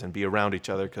beaches, and be around each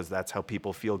other because that's how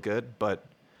people feel good. But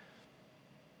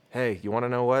hey, you want to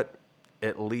know what?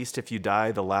 At least if you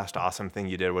die, the last awesome thing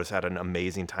you did was had an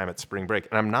amazing time at spring break.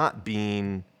 And I'm not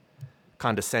being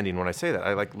condescending when I say that.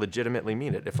 I like legitimately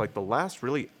mean it. If like the last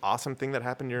really awesome thing that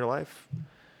happened in your life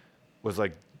was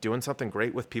like doing something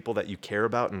great with people that you care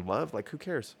about and love, like who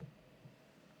cares?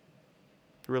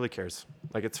 Who really cares?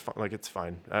 Like it's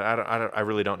fine. I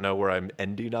really don't know where I'm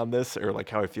ending on this or like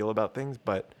how I feel about things,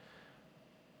 but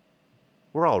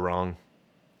we're all wrong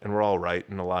and we're all right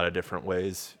in a lot of different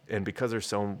ways. And because there's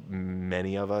so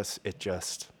many of us,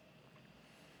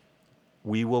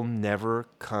 we will never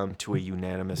come to a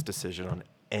unanimous decision on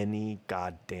any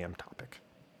goddamn topic.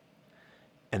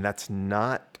 And that's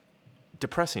not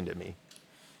depressing to me.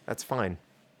 That's fine.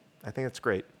 I think it's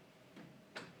great.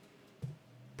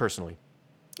 Personally.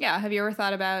 Yeah. Have you ever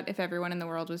thought about if everyone in the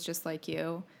world was just like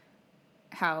you,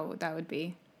 how that would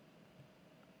be?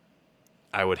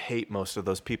 I would hate most of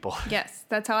those people. Yes,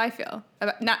 that's how I feel.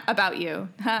 Not about you.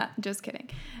 Just kidding.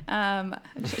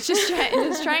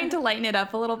 Just trying to lighten it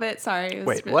up a little bit. Sorry.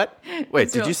 Wait, what?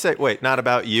 Wait, did you say, not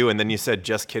about you, and then you said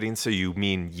just kidding, so you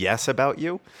mean yes about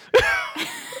you?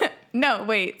 No,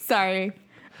 wait, sorry.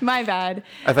 My bad.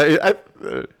 Have you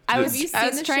seen I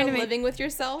was the trying show to make... Living with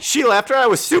Yourself? Sheila, after I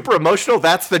was super emotional,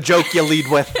 that's the joke you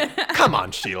lead with. Come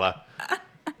on, Sheila.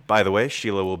 By the way,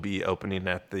 Sheila will be opening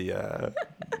at the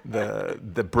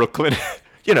Brooklyn,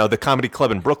 the comedy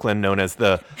club in Brooklyn known as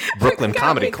the Brooklyn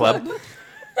Comedy Club.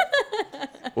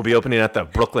 We'll be opening at the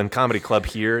Brooklyn Comedy Club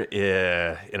here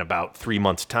in about 3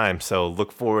 months' time, so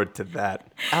look forward to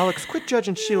that. Alex, quit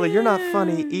judging Sheila. You're not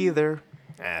funny either.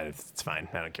 It's fine.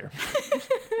 I don't care.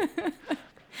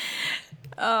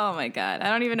 Oh, my God. I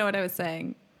don't even know what I was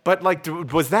saying. But, like,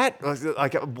 was that,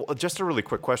 like, just a really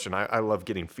quick question. I love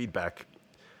getting feedback.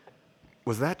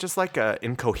 Was that just like an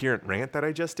incoherent rant that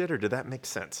I just did, or did that make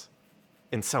sense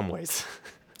in some ways?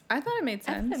 I thought it made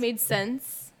sense. That made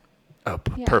sense. Oh,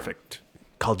 perfect.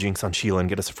 Call Jinx on Sheila and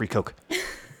get us a free Coke.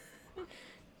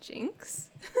 Jinx?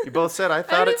 You both said, I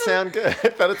thought it sounded good. I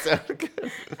thought it sounded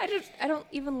good. I don't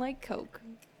even like Coke.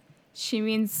 She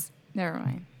means, never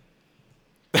mind.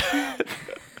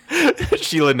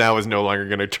 Sheila now is no longer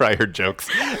going to try her jokes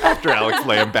after Alex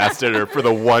lambasted her for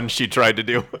the one she tried to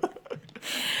do.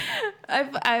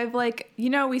 I've like,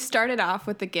 we started off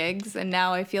with the gigs, and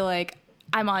now I feel like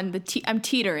I'm on I'm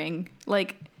teetering.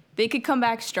 Like, they could come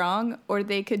back strong, or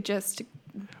they could just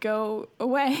go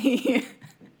away.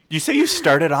 You say you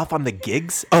started off on the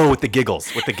gigs? Oh, with the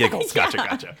giggles. With the giggles.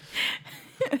 Gotcha.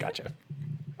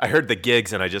 I heard the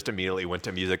gigs, and I just immediately went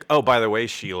to music. Oh, by the way,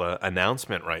 Sheila,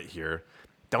 announcement right here.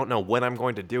 Don't know when I'm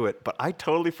going to do it, but I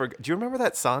totally forgot. Do you remember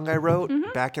that song I wrote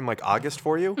back in like August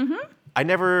for you? Mm-hmm. I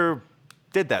never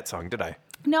did that song, did I?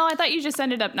 No, I thought you just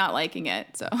ended up not liking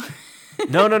it. So.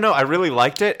 No. I really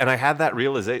liked it, and I had that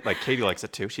realization. Like Katie likes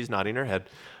it too. She's nodding her head.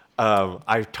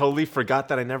 I totally forgot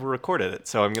that I never recorded it,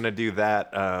 so I'm gonna do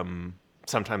that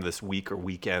sometime this week or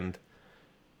weekend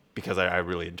because I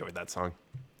really enjoyed that song.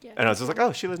 Yeah. And I was just like,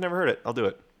 oh, Sheila's never heard it. I'll do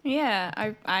it. Yeah,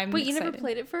 I'm. Wait, excited. you never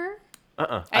played it for her?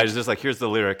 I was just like, here's the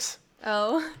lyrics.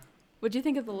 Oh, what'd you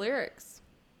think of the lyrics?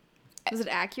 Was it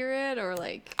accurate or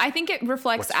like? I think it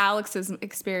reflects Alex's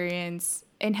experience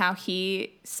and how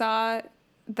he saw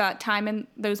that time and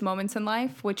those moments in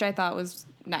life, which I thought was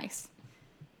nice.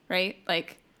 Right?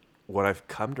 Like, what I've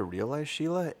come to realize,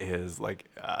 Sheila, is like,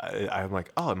 I'm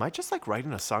like, oh, am I just like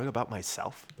writing a song about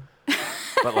myself?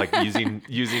 But like using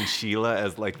Sheila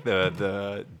as like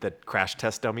the crash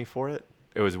test dummy for it.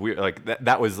 It was weird. Like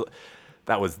that was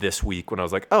this week when I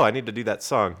was like, oh, I need to do that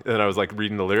song. And then I was like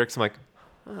reading the lyrics. I'm like,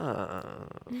 I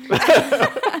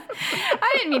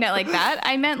didn't mean it like that.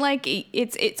 I meant like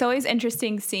it's always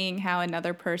interesting seeing how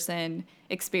another person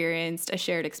experienced a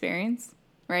shared experience,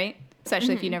 right?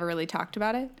 Especially if you never really talked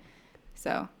about it.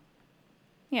 So,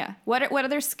 yeah. What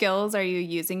other skills are you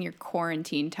using your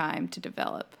quarantine time to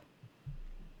develop?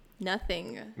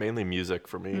 Nothing. Mainly music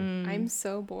for me. I'm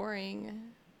so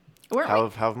boring. How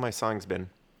have my songs been?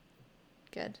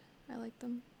 Good. I like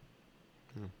them.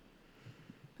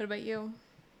 What about you?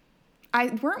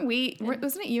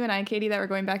 Wasn't it you and I, Katie, that were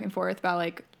going back and forth about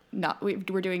like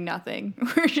we're doing nothing.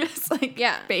 We're just like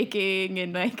baking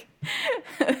and like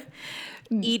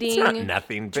eating. It's not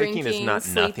nothing. Drinking, baking is not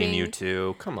sleeping. nothing, you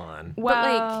two. Come on.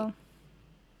 Well, like,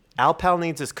 Al Pal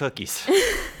needs his cookies.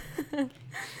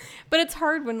 But it's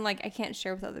hard when like I can't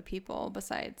share with other people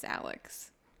besides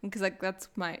Alex, because like that's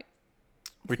my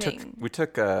thing. We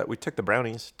took the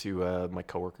brownies to my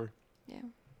coworker. Yeah.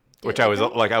 which I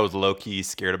was low key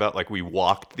scared about. Like we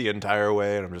walked the entire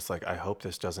way, and I'm just like, I hope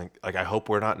this doesn't. Like I hope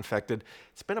we're not infected.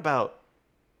 It's been about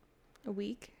a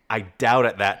week. I doubt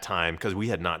at that time because we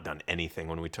had not done anything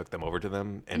when we took them over to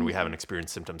them, and we haven't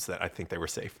experienced symptoms that I think they were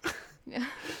safe. Yeah.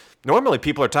 Normally,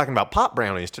 people are talking about pop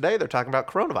brownies. Today, they're talking about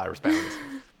coronavirus brownies.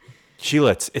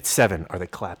 Sheila, it's 7. Are they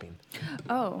clapping?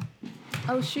 Oh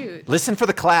shoot. Listen for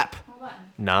the clap. Hold on.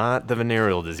 Not the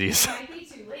venereal disease. Might be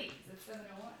too late because it's 7:01.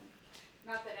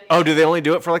 Not that Oh, do they only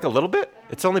do it for like a little bit?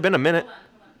 It's only been a minute. Hold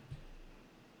on.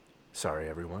 Sorry,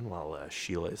 everyone. While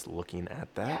Sheila is looking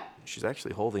at that, she's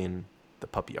actually holding the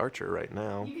puppy Archer right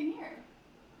now. You can hear.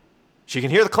 She can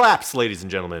hear the claps, ladies and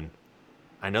gentlemen.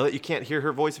 I know that you can't hear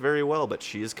her voice very well, but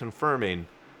she is confirming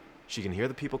she can hear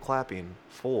the people clapping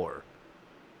for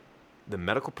the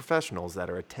medical professionals that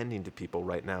are attending to people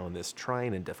right now in this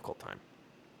trying and difficult time.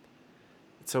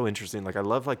 It's so interesting. Like, I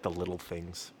love, like, the little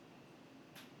things.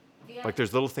 Yeah. Like,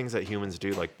 there's little things that humans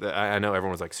do. Like, I know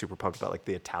everyone's, like, super pumped about, like,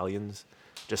 the Italians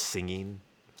just singing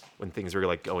when things are,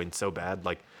 like, going so bad.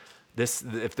 Like, this,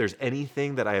 if there's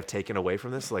anything that I have taken away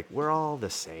from this, like, we're all the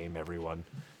same, everyone.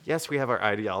 Yes, we have our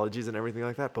ideologies and everything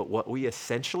like that, but what we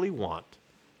essentially want,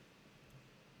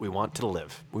 we want to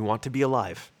live. We want to be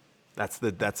alive.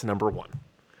 That's number one.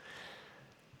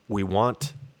 We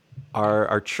want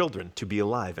our children to be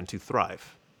alive and to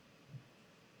thrive,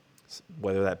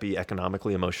 whether that be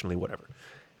economically, emotionally, whatever.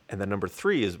 And then number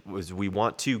 3 is we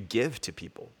want to give to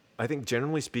people. I think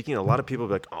generally speaking, a lot of people are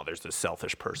like, oh, there's this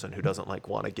selfish person who doesn't like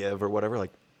want to give or whatever.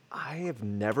 Like, I have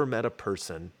never met a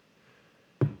person.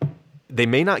 They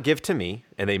may not give to me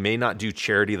and they may not do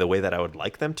charity the way that I would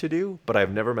like them to do, but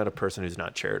I've never met a person who's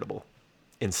not charitable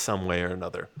in some way or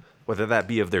another, whether that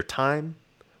be of their time,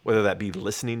 whether that be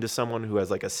listening to someone who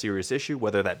has like a serious issue,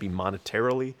 whether that be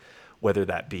monetarily, whether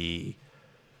that be,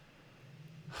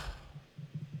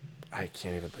 I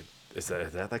can't even, is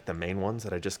that like the main ones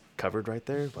that I just covered right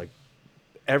there? Like,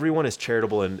 everyone is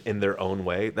charitable in their own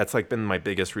way. That's like been my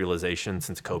biggest realization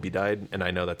since Kobe died. And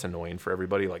I know that's annoying for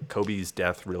everybody. Like, Kobe's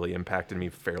death really impacted me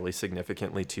fairly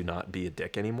significantly to not be a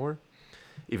dick anymore.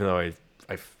 Even though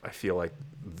I feel like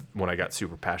when I got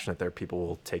super passionate there, people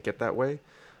will take it that way.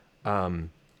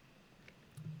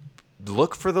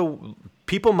 Look for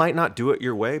people might not do it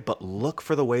your way, but look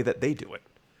for the way that they do it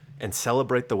and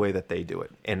celebrate the way that they do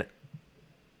it and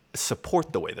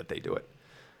support the way that they do it.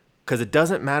 Because it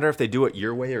doesn't matter if they do it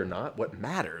your way or not. What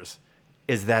matters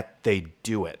is that they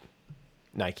do it.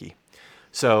 Nike.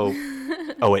 So,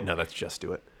 oh wait, no, that's Just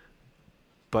Do It.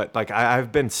 But like,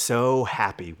 I've been so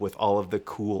happy with all of the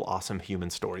cool, awesome human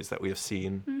stories that we have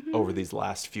seen over these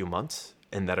last few months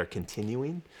and that are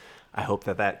continuing. I hope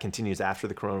that continues after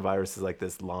the coronavirus is like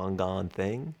this long gone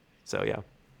thing. So yeah.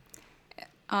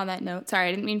 On that note, sorry,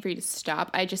 I didn't mean for you to stop.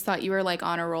 I just thought you were like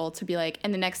on a roll to be like,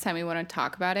 and the next time we want to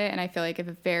talk about it. And I feel like I have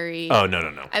a very no.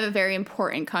 I have a very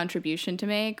important contribution to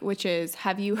make, which is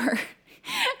have you heard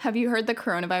the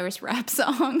coronavirus rap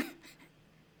song?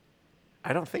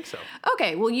 I don't think so.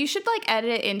 Okay, well you should like edit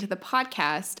it into the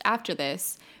podcast after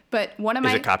this. But one of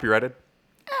my Is it copyrighted?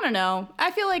 I don't know.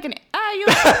 I feel like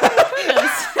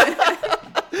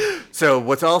So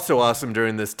what's also awesome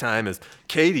during this time is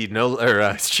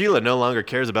Sheila no longer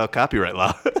cares about copyright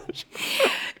law.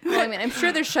 Well, I mean, I'm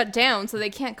sure they're shut down, so they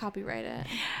can't copyright it.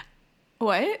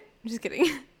 What? I'm just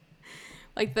kidding.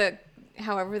 Like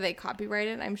however they copyright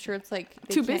it, I'm sure it's like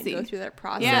they Too can't busy. go through that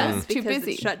process Yeah, because too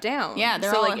busy. it's shut down. Yeah,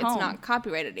 they're so all like at it's home. not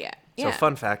copyrighted yet. So Yeah.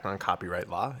 fun fact on copyright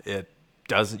law,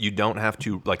 you don't have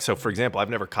to, like, so for example, I've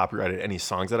never copyrighted any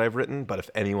songs that I've written, but if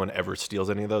anyone ever steals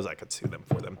any of those, I could sue them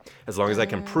for them, as long as I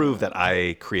can prove that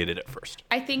I created it first.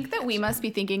 I think that we must be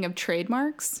thinking of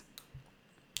trademarks.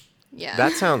 Yeah.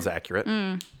 That sounds accurate.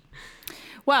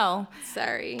 Well,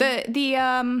 Sorry.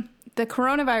 the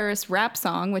coronavirus rap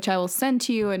song, which I will send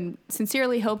to you and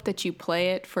sincerely hope that you play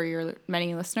it for your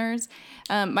many listeners.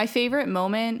 My favorite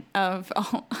moment of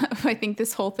I think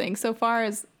this whole thing so far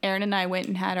is Aaron and I went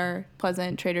and had our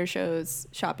pleasant Trader Joe's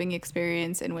shopping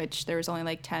experience in which there was only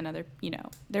like 10 other,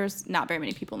 there's not very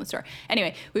many people in the store.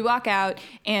 Anyway, we walk out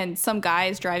and some guy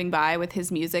is driving by with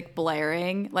his music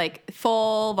blaring, like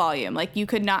full volume. Like you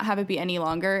could not have it be any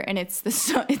longer. And it's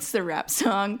the rap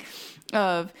song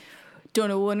of don't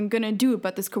know what I'm gonna do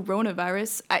about this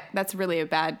coronavirus. That's really a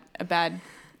bad.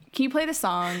 Can you play the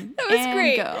song? That was and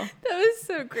great. Go. That was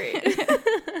so great.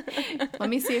 Let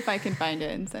me see if I can find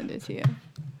it and send it to you.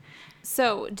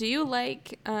 So, do you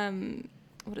like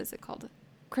what is it called?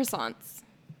 Croissants.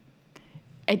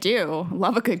 I do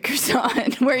love a good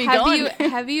croissant. Where are you Have going?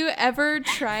 Have you ever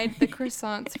tried the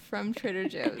croissants from Trader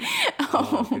Joe's?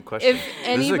 Oh, good question. If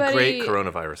This is a great anybody-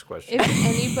 coronavirus question. If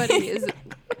anybody is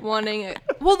wanting it.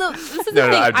 Well, this is the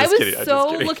No, thing. I'm I just was kidding, I'm just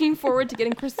so kidding. looking forward to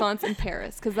getting croissants in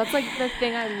Paris because that's like the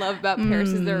thing I love about Paris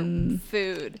is their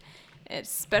food,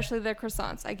 especially their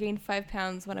croissants. I gained 5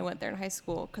 pounds when I went there in high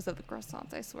school because of the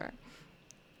croissants, I swear.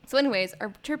 So anyways,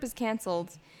 our trip is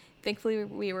canceled. Thankfully,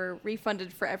 we were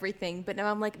refunded for everything. But now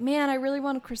I'm like, man, I really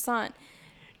want a croissant.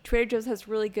 Trader Joe's has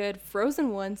really good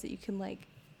frozen ones that you can like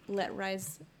let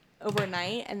rise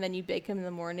overnight, and then you bake them in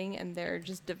the morning, and they're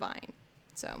just divine.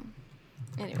 So,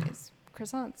 anyways,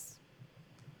 croissants.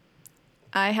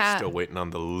 I have. Still waiting on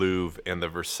the Louvre and the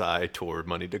Versailles tour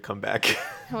money to come back.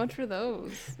 How much were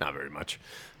those? Not very much.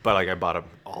 But like I bought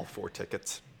all 4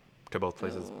 tickets to both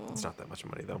places. It's not that much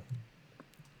money though.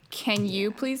 Can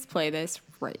you please play this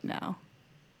right now?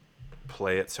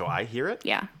 Play it so I hear it?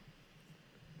 Yeah.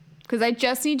 Because I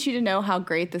just need you to know how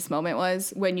great this moment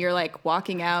was when you're like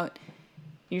walking out.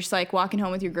 You're just like walking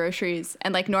home with your groceries.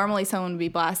 And like normally someone would be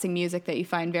blasting music that you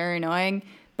find very annoying.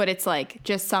 But it's like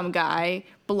just some guy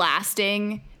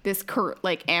blasting this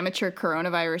like amateur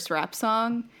coronavirus rap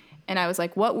song. And I was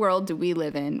like, what world do we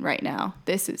live in right now?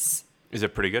 This is. Is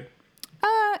it pretty good?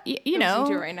 You I'm listening know.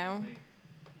 to it right now.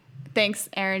 Thanks.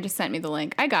 Aaron just sent me the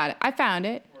link. I got it. I found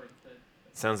it.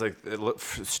 Sounds like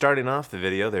starting off the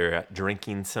video, they're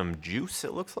drinking some juice,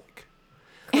 it looks like.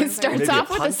 It starts Maybe a off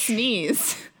with a punch?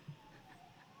 sneeze.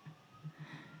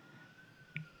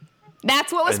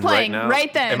 That's what was And playing now-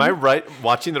 right then. Am I right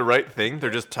watching the right thing? They're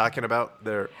just talking about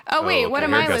their. Oh, wait, what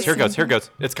am here I it goes, Here it goes. listening Here it goes.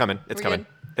 It's coming. It's We're coming.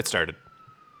 good. It started.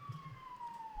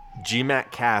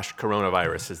 GMAT Cash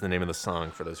Coronavirus is the name of the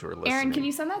song for those who are listening. Aaron, can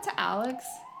you send that to Alex?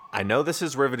 I know this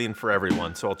is riveting for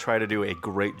everyone, so I'll try to do a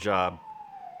great job.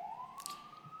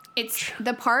 It's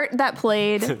the part that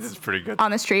played This is pretty good.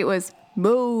 on the street was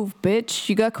move, bitch,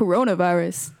 you got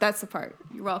coronavirus. That's the part.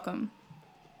 You're welcome.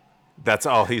 That's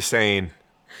all he's saying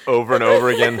over and over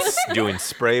again, doing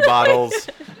spray bottles.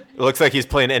 It looks like he's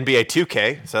playing NBA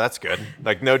 2K, so that's good.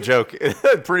 Like, no joke.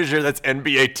 I'm pretty sure that's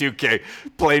NBA 2K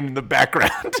playing in the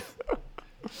background.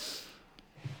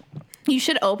 You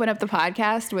should open up the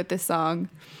podcast with this song.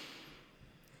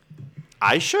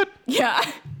 I should? Yeah.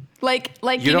 Like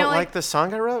You know, don't like the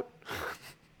song I wrote?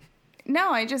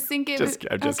 No, I just think it was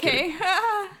I'm just okay.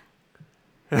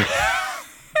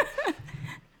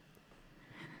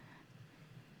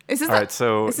 Is this All right,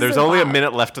 so this is there's only a vibe.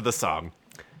 minute left of the song.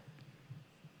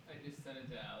 I just sent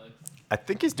it to Alex. I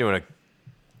think he's doing a...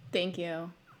 Thank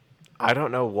you. I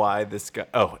don't know why this guy...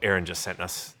 Oh, Aaron just sent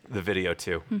us the video,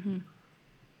 too.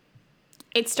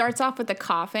 It starts off with the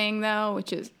coughing though,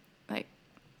 which is like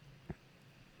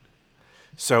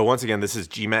So once again, this is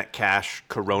GMAT Cash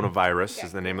Coronavirus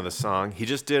is the name of the song. He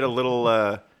just did a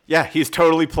little... yeah, he's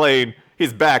totally playing...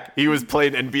 He's back. He was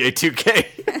playing NBA 2K.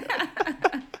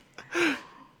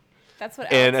 That's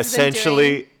what. And Alex has been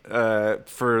essentially, doing.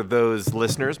 for those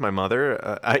listeners, my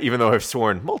mother, even though I've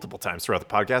sworn multiple times throughout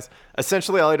the podcast,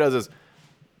 essentially all he does is,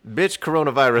 bitch,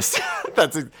 coronavirus.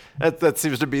 that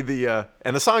seems to be the,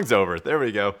 and the song's over. There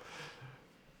we go.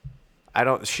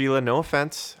 Sheila, no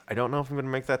offense. I don't know if I'm going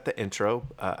to make that the intro.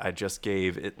 I just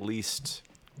gave at least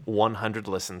 100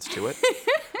 listens to it.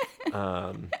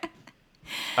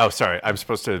 Oh, sorry. I'm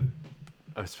supposed to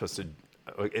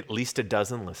at least a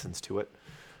dozen listens to it.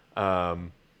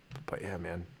 But yeah,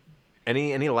 man.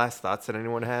 Any last thoughts that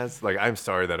anyone has? Like, I'm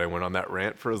sorry that I went on that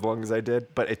rant for as long as I did,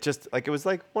 but it just like it was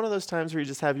like one of those times where you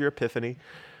just have your epiphany,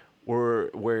 where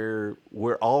we're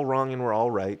all wrong and we're all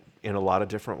right in a lot of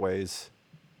different ways,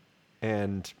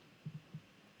 and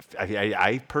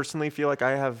I personally feel like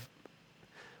I have.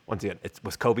 Once again, it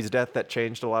was Kobe's death that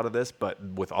changed a lot of this, but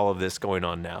with all of this going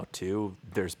on now too,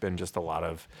 there's been just a lot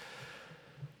of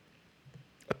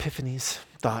epiphanies,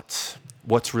 thoughts,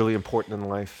 what's really important in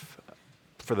life.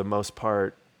 For the most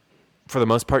part,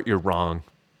 you're wrong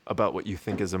about what you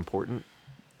think is important.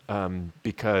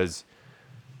 Because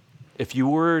if you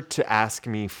were to ask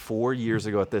me 4 years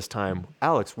ago at this time,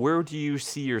 Alex, where do you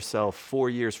see yourself 4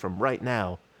 years from right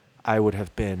now? I would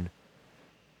have been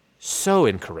so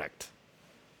incorrect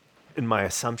in my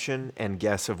assumption and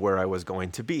guess of where I was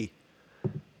going to be.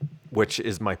 Which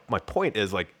is my point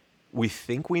is like, we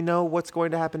think we know what's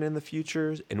going to happen in the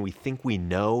future and we think we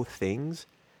know things,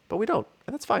 but we don't.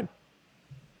 And that's fine.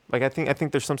 Like, I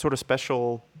think there's some sort of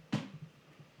special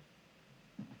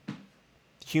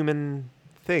human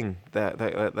thing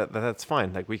that's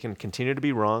fine. Like, we can continue to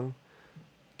be wrong,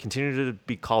 continue to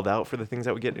be called out for the things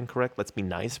that we get incorrect. Let's be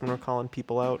nice when we're calling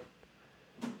people out,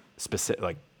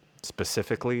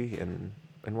 specifically and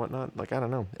whatnot. Like, I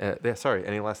don't know. Yeah, sorry.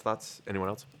 Any last thoughts? Anyone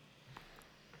else?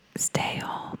 stay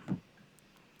home.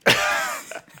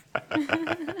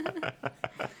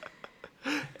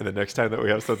 And the next time that we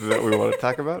have something that we want to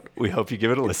talk about, we hope you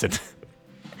give it a listen.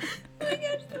 Oh my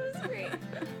gosh, that was great.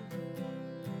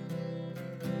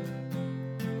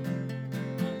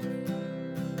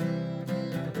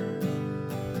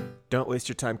 Don't waste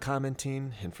your time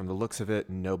commenting, and from the looks of it,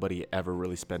 nobody ever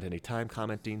really spent any time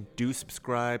commenting. Do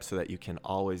subscribe so that you can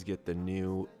always get the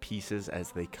new pieces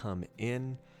as they come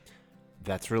in.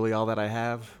 That's really all that I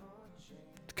have,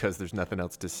 because there's nothing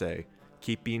else to say.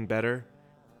 Keep being better,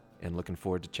 and looking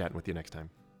forward to chatting with you next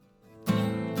time.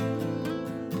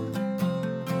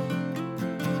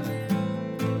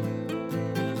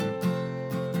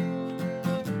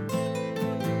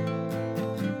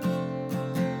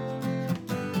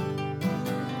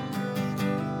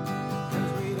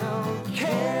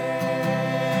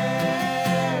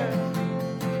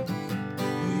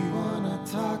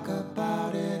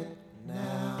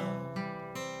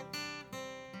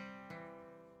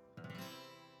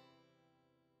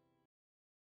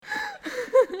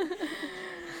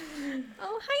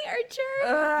 Oh, hi, Archer.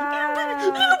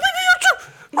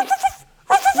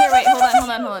 Here, wait, hold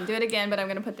on. Do it again, but I'm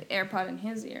gonna put the AirPod in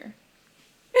his ear.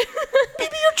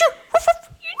 Baby Archer.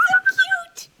 You're so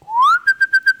cute.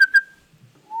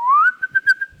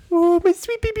 Oh, my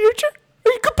sweet baby Archer.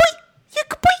 Are you good boy? You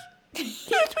good boy?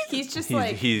 He's just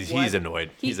He's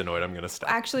annoyed. He- He's annoyed. I'm gonna stop.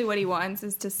 Actually, what he wants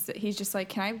is he's just like,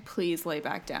 can I please lay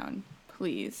back down?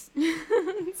 Please.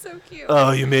 So cute.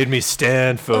 Oh, you made me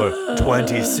stand for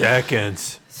 20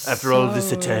 seconds. After all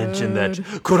this attention, that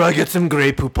could I get some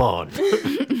Grey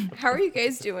Poupon? How are you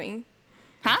guys doing?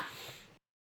 Huh?